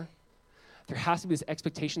of bizarre. There has to be this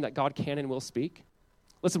expectation that God can and will speak.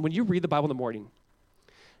 Listen, when you read the Bible in the morning,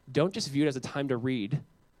 don't just view it as a time to read.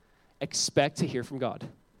 Expect to hear from God.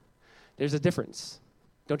 There's a difference.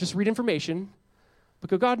 Don't just read information, but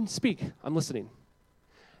go, God, speak. I'm listening.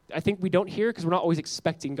 I think we don't hear because we're not always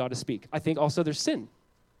expecting God to speak. I think also there's sin.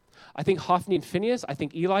 I think Hophni and Phinehas, I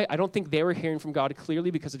think Eli, I don't think they were hearing from God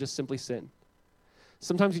clearly because of just simply sin.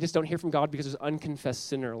 Sometimes we just don't hear from God because there's unconfessed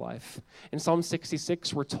sin in our life. In Psalm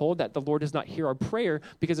 66, we're told that the Lord does not hear our prayer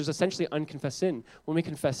because there's essentially unconfessed sin. When we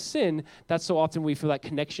confess sin, that's so often we feel that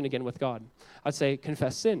connection again with God. I'd say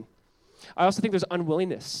confess sin. I also think there's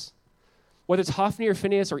unwillingness. Whether it's Hophni or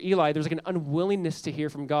Phinehas or Eli, there's like an unwillingness to hear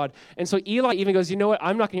from God. And so Eli even goes, you know what,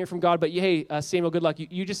 I'm not going to hear from God, but hey, Samuel, good luck.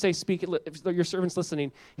 You just say, speak, if your servant's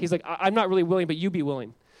listening. He's like, I'm not really willing, but you be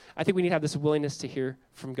willing. I think we need to have this willingness to hear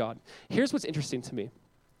from God. Here's what's interesting to me.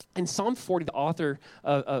 In Psalm 40, the author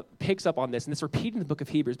picks up on this, and it's repeated in the book of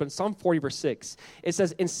Hebrews, but in Psalm 40, verse 6, it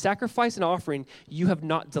says, in sacrifice and offering, you have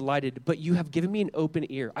not delighted, but you have given me an open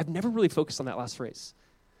ear. I've never really focused on that last phrase.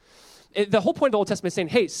 The whole point of the Old Testament is saying,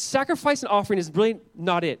 hey, sacrifice and offering is really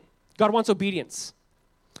not it. God wants obedience.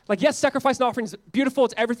 Like, yes, sacrifice and offering is beautiful.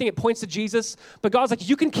 It's everything. It points to Jesus. But God's like,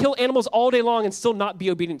 you can kill animals all day long and still not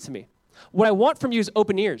be obedient to me. What I want from you is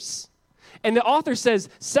open ears. And the author says,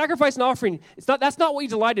 sacrifice and offering, that's not what you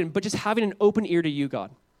delight in, but just having an open ear to you,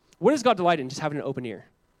 God. What does God delight in? Just having an open ear.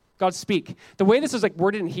 God, speak. The way this is like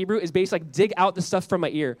worded in Hebrew is basically like dig out the stuff from my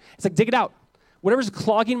ear. It's like dig it out. Whatever's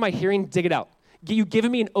clogging my hearing, dig it out. You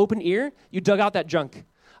given me an open ear, you dug out that junk.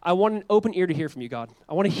 I want an open ear to hear from you, God.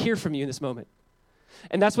 I want to hear from you in this moment.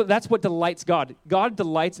 And that's what delights God. God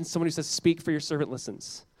delights in someone who says, speak, for your servant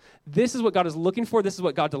listens. This is what God is looking for. This is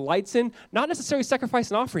what God delights in. Not necessarily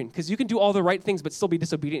sacrifice and offering, because you can do all the right things but still be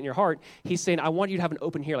disobedient in your heart. He's saying, I want you to have an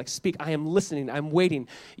open ear, like speak. I am listening. I'm waiting.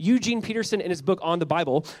 Eugene Peterson, in his book on the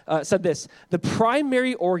Bible, said this: the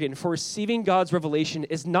primary organ for receiving God's revelation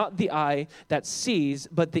is not the eye that sees,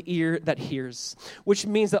 but the ear that hears, which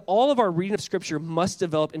means that all of our reading of Scripture must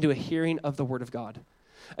develop into a hearing of the Word of God.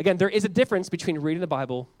 Again, there is a difference between reading the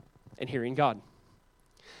Bible and hearing God.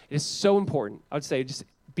 It is so important. I would say just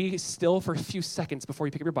be still for a few seconds before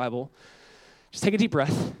you pick up your Bible. Just take a deep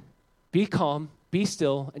breath. Be calm. Be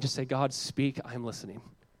still. And just say, God, speak. I am listening.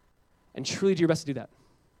 And truly do your best to do that.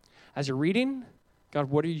 As you're reading, God,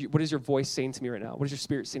 what is your voice saying to me right now? What is your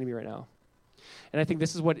spirit saying to me right now? And I think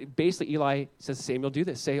this is what basically Eli says to Samuel, do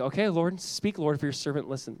this. Say, okay, Lord, speak, Lord, for your servant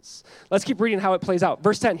listens. Let's keep reading how it plays out.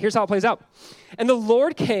 Verse 10, here's how it plays out. And the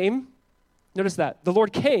Lord came, notice that, the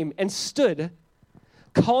Lord came and stood,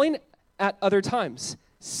 calling at other times,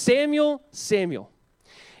 Samuel, Samuel.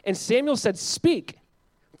 And Samuel said, speak,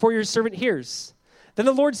 for your servant hears. Then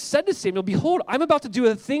the Lord said to Samuel, behold, I'm about to do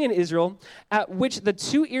a thing in Israel at which the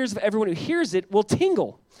two ears of everyone who hears it will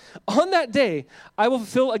tingle. On that day, I will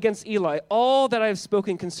fulfill against Eli all that I have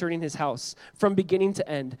spoken concerning his house from beginning to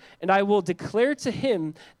end. And I will declare to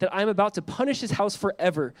him that I am about to punish his house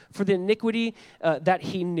forever for the iniquity that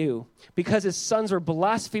he knew, because his sons were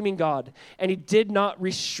blaspheming God, and he did not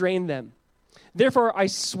restrain them. Therefore, I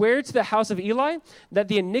swear to the house of Eli that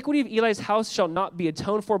the iniquity of Eli's house shall not be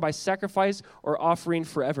atoned for by sacrifice or offering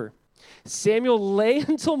forever. Samuel lay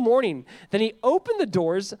until morning. Then he opened the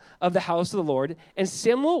doors of the house of the Lord, and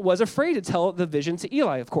Samuel was afraid to tell the vision to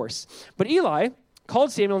Eli, of course. But Eli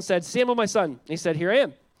called Samuel and said, Samuel, my son. And he said, here I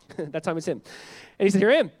am. That time it's him. And he said,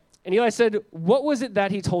 here I am. And Eli said, what was it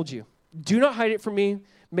that he told you? Do not hide it from me.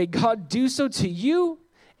 May God do so to you,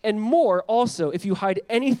 and more also, if you hide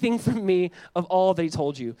anything from me of all that he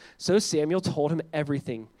told you. So Samuel told him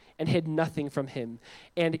everything and hid nothing from him.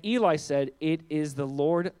 And Eli said, it is the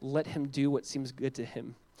Lord, let him do what seems good to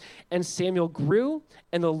him. And Samuel grew,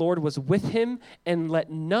 and the Lord was with him, and let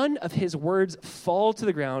none of his words fall to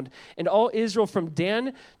the ground. And all Israel from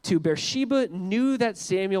Dan to Beersheba knew that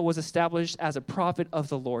Samuel was established as a prophet of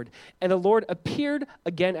the Lord. And the Lord appeared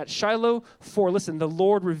again at Shiloh, for listen, the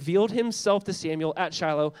Lord revealed himself to Samuel at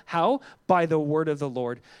Shiloh. How? By the word of the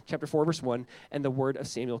Lord. Chapter 4, verse 1, and the word of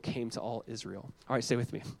Samuel came to all Israel. All right, stay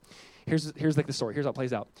with me. Here's like the story. Here's how it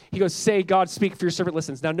plays out. He goes, say, God, speak, for your servant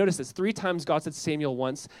listens. Now notice this. 3 times God said Samuel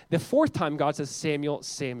once. The 4th time God says Samuel,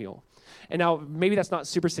 Samuel. And now maybe that's not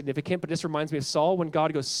super significant, but this reminds me of Saul when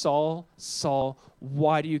God goes, Saul, Saul,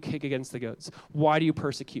 why do you kick against the goats? Why do you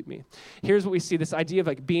persecute me? Here's what we see. This idea of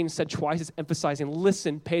like being said twice is emphasizing,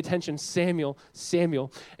 listen, pay attention, Samuel,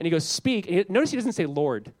 Samuel. And he goes, speak. And notice he doesn't say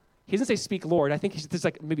Lord. He doesn't say, speak, Lord. I think there's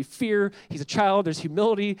like maybe fear. He's a child. There's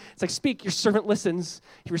humility. It's like, speak, your servant listens.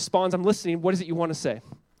 He responds, I'm listening. What is it you want to say?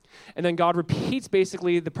 And then God repeats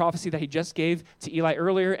basically the prophecy that he just gave to Eli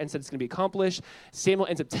earlier and said it's going to be accomplished. Samuel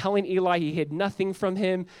ends up telling Eli he hid nothing from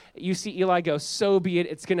him. You see Eli go, so be it.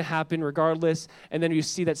 It's going to happen regardless. And then you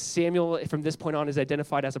see that Samuel, from this point on, is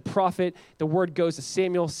identified as a prophet. The word goes to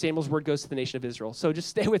Samuel. Samuel's word goes to the nation of Israel. So just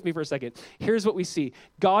stay with me for a second. Here's what we see.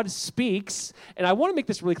 God speaks, and I want to make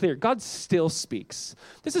this really clear. God still speaks.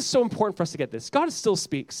 This is so important for us to get this. God still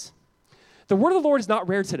speaks. The word of the Lord is not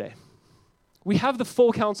rare today. We have the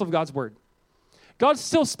full counsel of God's word. God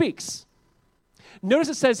still speaks. Notice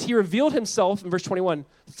it says he revealed himself in verse 21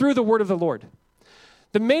 through the word of the Lord.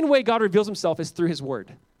 The main way God reveals himself is through his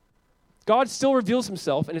word. God still reveals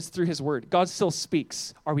himself, and it's through his word. God still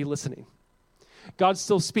speaks. Are we listening? God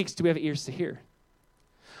still speaks. Do we have ears to hear?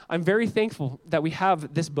 I'm very thankful that we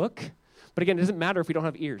have this book, but again, it doesn't matter if we don't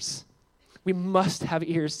have ears. We must have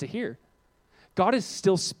ears to hear. God is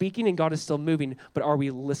still speaking and God is still moving, but are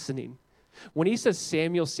we listening? When he says,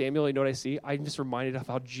 Samuel, Samuel, you know what I see? I'm just reminded of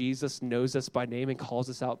how Jesus knows us by name and calls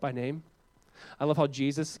us out by name. I love how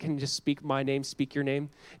Jesus can just speak my name, speak your name.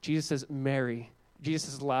 Jesus says, Mary. Jesus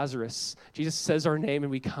says, Lazarus. Jesus says our name, and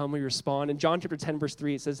we come, we respond. In John chapter 10, verse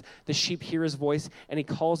 3, it says, the sheep hear his voice, and he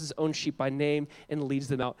calls his own sheep by name and leads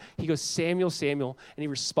them out. He goes, Samuel, Samuel, and he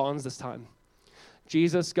responds this time.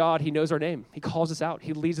 Jesus, God, he knows our name. He calls us out.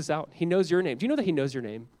 He leads us out. He knows your name. Do you know that he knows your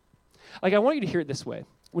name? Like, I want you to hear it this way.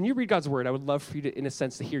 When you read God's word, I would love for you to, in a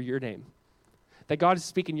sense, to hear your name. That God is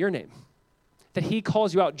speaking your name. That he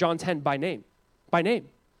calls you out, John 10, by name. By name.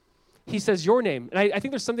 He says your name. And I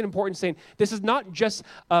think there's something important saying this is not just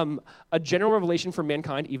a general revelation for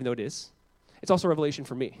mankind, even though it is. It's also a revelation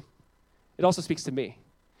for me. It also speaks to me.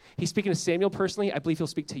 He's speaking to Samuel personally. I believe he'll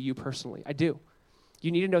speak to you personally. I do.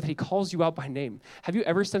 You need to know that he calls you out by name. Have you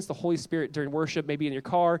ever sensed the Holy Spirit during worship, maybe in your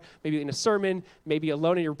car, maybe in a sermon, maybe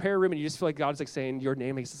alone in your prayer room, and you just feel like God's like saying your name,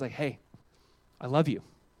 and he's just like, hey, I love you.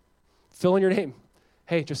 Fill in your name.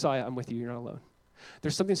 Hey, Josiah, I'm with you. You're not alone.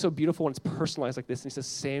 There's something so beautiful when it's personalized like this. And he says,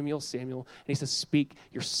 Samuel, Samuel. And he says, speak,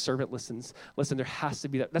 your servant listens. Listen, there has to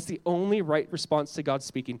be that. That's the only right response to God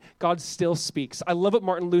speaking. God still speaks. I love what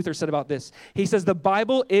Martin Luther said about this. He says, the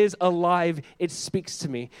Bible is alive. It speaks to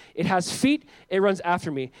me. It has feet. It runs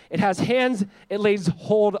after me. It has hands. It lays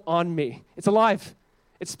hold on me. It's alive.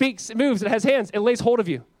 It speaks. It moves. It has hands. It lays hold of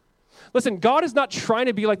you. Listen, God is not trying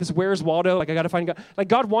to be like this Where's Waldo, like I got to find God. Like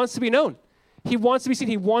God wants to be known. He wants to be seen.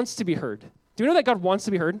 He wants to be heard. Do you know that God wants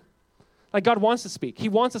to be heard? Like God wants to speak. He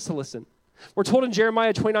wants us to listen. We're told in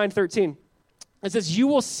Jeremiah 29:13, it says, you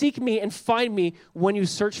will seek me and find me when you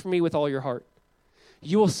search for me with all your heart.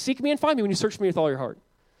 You will seek me and find me when you search for me with all your heart.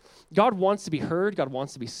 God wants to be heard. God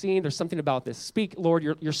wants to be seen. There's something about this. Speak, Lord,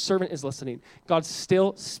 your servant is listening. God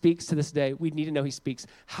still speaks to this day. We need to know he speaks.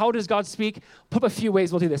 How does God speak? Put up a few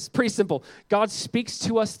ways we'll do this. Pretty simple. God speaks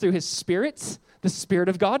to us through his Spirit, the Spirit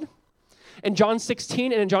of God. In John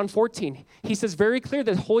 16 and in John 14, he says very clear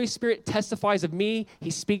that the Holy Spirit testifies of me. He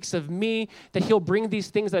speaks of me, that he'll bring these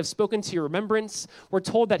things that I've spoken to your remembrance. We're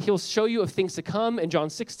told that he'll show you of things to come. In John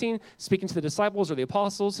 16, speaking to the disciples or the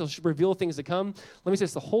apostles, he'll reveal things to come. Let me say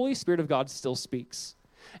this, the Holy Spirit of God still speaks.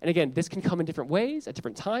 And again, this can come in different ways at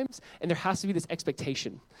different times, and there has to be this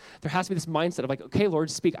expectation. There has to be this mindset of like, okay, Lord,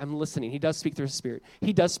 speak. I'm listening. He does speak through his Spirit.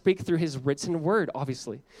 He does speak through his written word,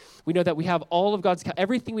 obviously. We know that we have all of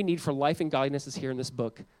everything we need for life and godliness is here in this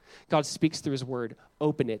book. God speaks through his word.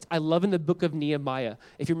 Open it. I love in the book of Nehemiah,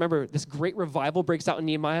 if you remember, this great revival breaks out in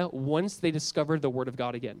Nehemiah once they discovered the word of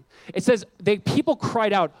God again. It says people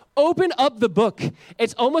cried out, open up the book.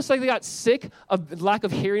 It's almost like they got sick of lack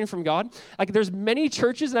of hearing from God. Like there's many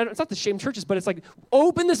churches, and it's not to shame churches, but it's like,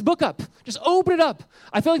 open this book up. Just open it up.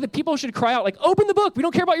 I feel like the people should cry out like, open the book. We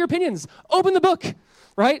don't care about your opinions. Open the book,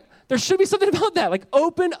 right? There should be something about that. Like,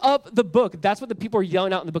 open up the book. That's what the people are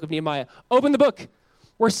yelling out in the book of Nehemiah. Open the book.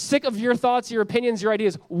 We're sick of your thoughts, your opinions, your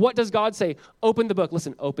ideas. What does God say? Open the book.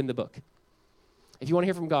 Listen, open the book. If you want to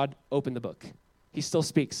hear from God, open the book. He still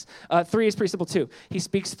speaks. 3 is pretty simple too. He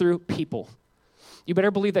speaks through people. You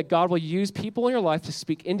better believe that God will use people in your life to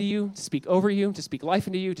speak into you, to speak over you, to speak life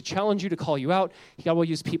into you, to challenge you, to call you out. God will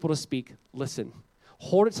use people to speak. Listen.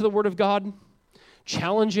 Hold it to the word of God.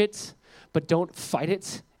 Challenge it, but don't fight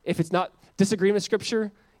it. If it's not disagreeing with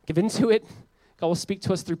Scripture, give into it. God will speak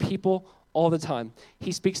to us through people all the time.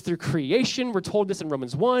 He speaks through creation. We're told this in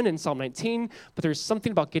Romans 1 and Psalm 19, but there's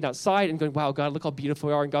something about getting outside and going, wow, God, look how beautiful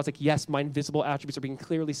we are. And God's like, yes, my invisible attributes are being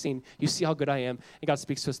clearly seen. You see how good I am. And God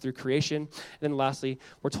speaks to us through creation. And then lastly,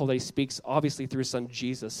 we're told that he speaks obviously through his son,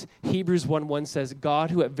 Jesus. Hebrews 1:1 says, God,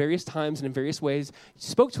 who at various times and in various ways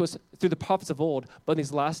spoke to us through the prophets of old, but in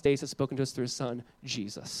these last days has spoken to us through his son,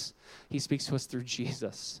 Jesus. He speaks to us through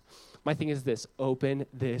Jesus. My thing is this, open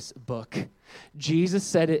this book. Jesus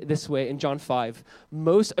said it this way in John 5.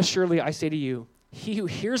 Most assuredly I say to you, he who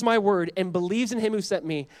hears my word and believes in him who sent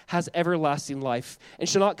me has everlasting life and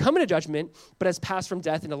shall not come into judgment, but has passed from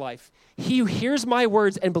death into life. He who hears my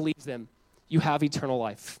words and believes them, you have eternal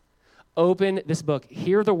life. Open this book.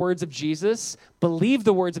 Hear the words of Jesus. Believe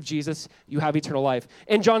the words of Jesus. You have eternal life.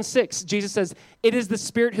 In John 6, Jesus says, it is the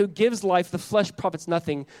Spirit who gives life. The flesh profits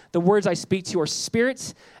nothing. The words I speak to you are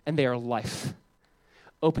spirits, and they are life.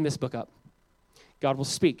 Open this book up. God will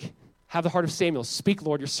speak. Have the heart of Samuel. Speak,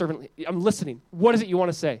 Lord, your servant. I'm listening. What is it you want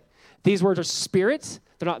to say? These words are spirit.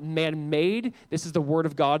 They're not man-made. This is the word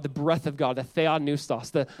of God, the breath of God, the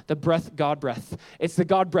theopneustos, the breath, God breath. It's the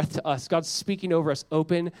God breath to us. God's speaking over us.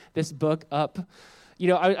 Open this book up. You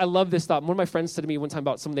know, I love this thought. One of my friends said to me one time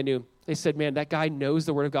about someone they knew. They said, man, that guy knows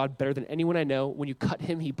the word of God better than anyone I know. When you cut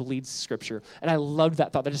him, he bleeds Scripture. And I loved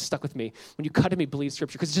that thought. That just stuck with me. When you cut him, he bleeds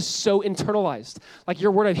Scripture because it's just so internalized. Like your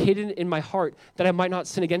word I've hidden in my heart that I might not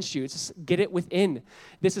sin against you. It's just get it within.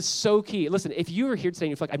 This is so key. Listen, if you are here today and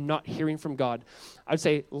you feel like I'm not hearing from God, I would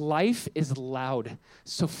say life is loud.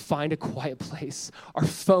 So find a quiet place. Our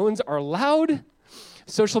phones are loud.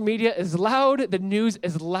 Social media is loud. The news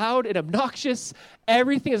is loud and obnoxious.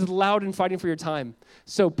 Everything is loud and fighting for your time.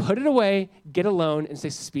 So put it away, get alone, and say,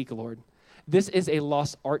 speak, Lord. This is a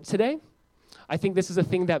lost art today. I think this is a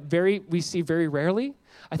thing that we see very rarely.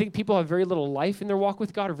 I think people have very little life in their walk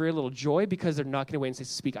with God or very little joy because they're not going to wait and say,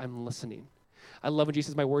 speak, I'm listening. I love when Jesus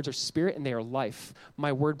says, my words are spirit and they are life.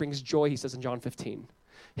 My word brings joy, he says in John 15.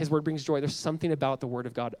 His word brings joy. There's something about the word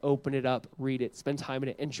of God. Open it up, read it, spend time in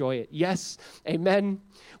it, enjoy it. Yes, amen.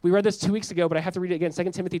 We read this 2 weeks ago, but I have to read it again.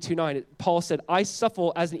 2 Timothy 2:9. Paul said, I suffer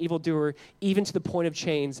as an evildoer, even to the point of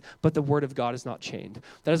chains, but the word of God is not chained.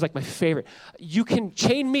 That is like my favorite. You can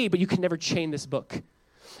chain me, but you can never chain this book.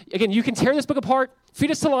 Again, you can tear this book apart,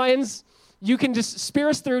 feed us to lions. You can just spear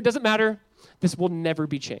us through. Doesn't matter. This will never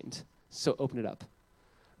be chained. So open it up.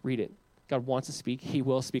 Read it. God wants to speak. He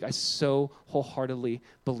will speak. I so wholeheartedly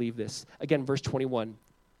believe this. Again, verse 21.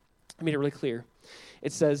 I made it really clear.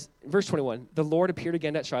 It says, verse 21, the Lord appeared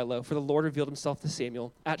again at Shiloh, for the Lord revealed himself to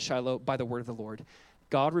Samuel at Shiloh by the word of the Lord.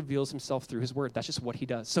 God reveals himself through his word. That's just what he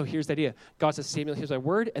does. So here's the idea. God says, Samuel, here's my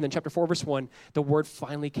word. And then chapter 4, verse 1, the word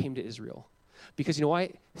finally came to Israel. Because you know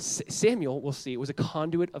why? Samuel, we'll see, was a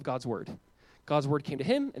conduit of God's word. God's word came to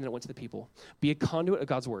him, and then it went to the people. Be a conduit of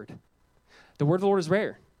God's word. The word of the Lord is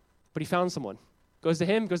rare. But he found someone. Goes to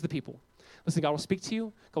him, goes to the people. Listen, God will speak to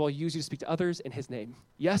you. God will use you to speak to others in his name.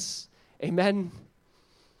 Yes, amen.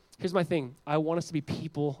 Here's my thing. I want us to be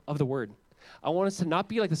people of the word. I want us to not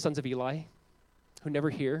be like the sons of Eli, who never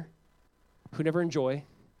hear, who never enjoy,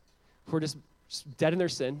 who are just dead in their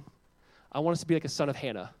sin. I want us to be like a son of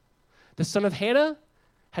Hannah. The son of Hannah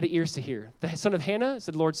had ears to hear. The son of Hannah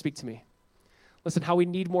said, Lord, speak to me. Listen, how we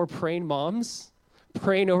need more praying moms,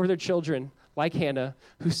 praying over their children, like Hannah,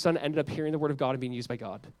 whose son ended up hearing the word of God and being used by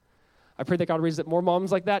God. I pray that God raises up more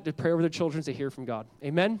moms like that to pray over their children to hear from God.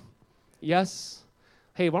 Amen? Yes?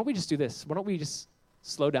 Hey, why don't we just do this? Why don't we just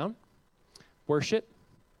slow down, worship,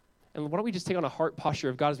 and why don't we just take on a heart posture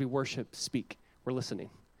of God as we worship, speak. We're listening.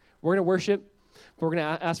 We're going to worship, but we're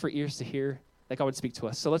going to ask for ears to hear that God would speak to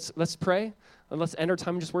us. So let's pray, and let's end our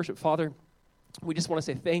time and just worship. Father, we just want to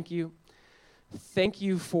say thank you. Thank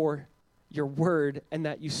you for your word and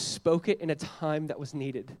that you spoke it in a time that was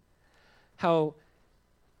needed.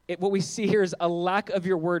 What we see here is a lack of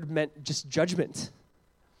your word meant just judgment.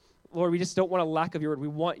 Lord, we just don't want a lack of your word. We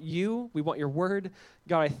want you. We want your word.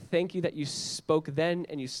 God, I thank you that you spoke then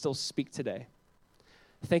and you still speak today.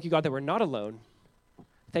 Thank you, God, that we're not alone.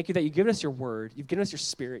 Thank you that you've given us your word. You've given us your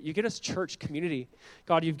spirit. You've given us church community.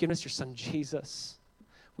 God, you've given us your son, Jesus.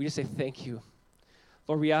 We just say thank you.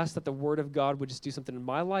 Lord, we ask that the word of God would just do something in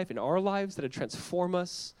my life, in our lives, that it transform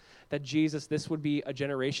us, that Jesus, this would be a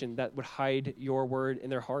generation that would hide your word in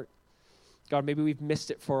their heart. God, maybe we've missed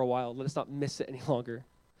it for a while. Let us not miss it any longer.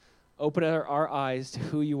 Open our eyes to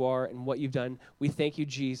who you are and what you've done. We thank you,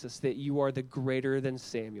 Jesus, that you are the greater than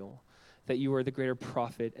Samuel, that you are the greater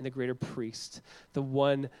prophet and the greater priest, the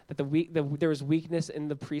one that there is weakness in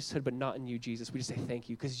the priesthood, but not in you, Jesus. We just say thank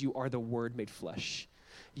you because you are the word made flesh.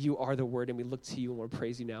 You are the word, and we look to you and want to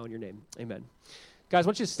praise you now in your name. Amen. Guys, I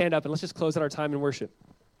want you to stand up, and let's just close out our time in worship.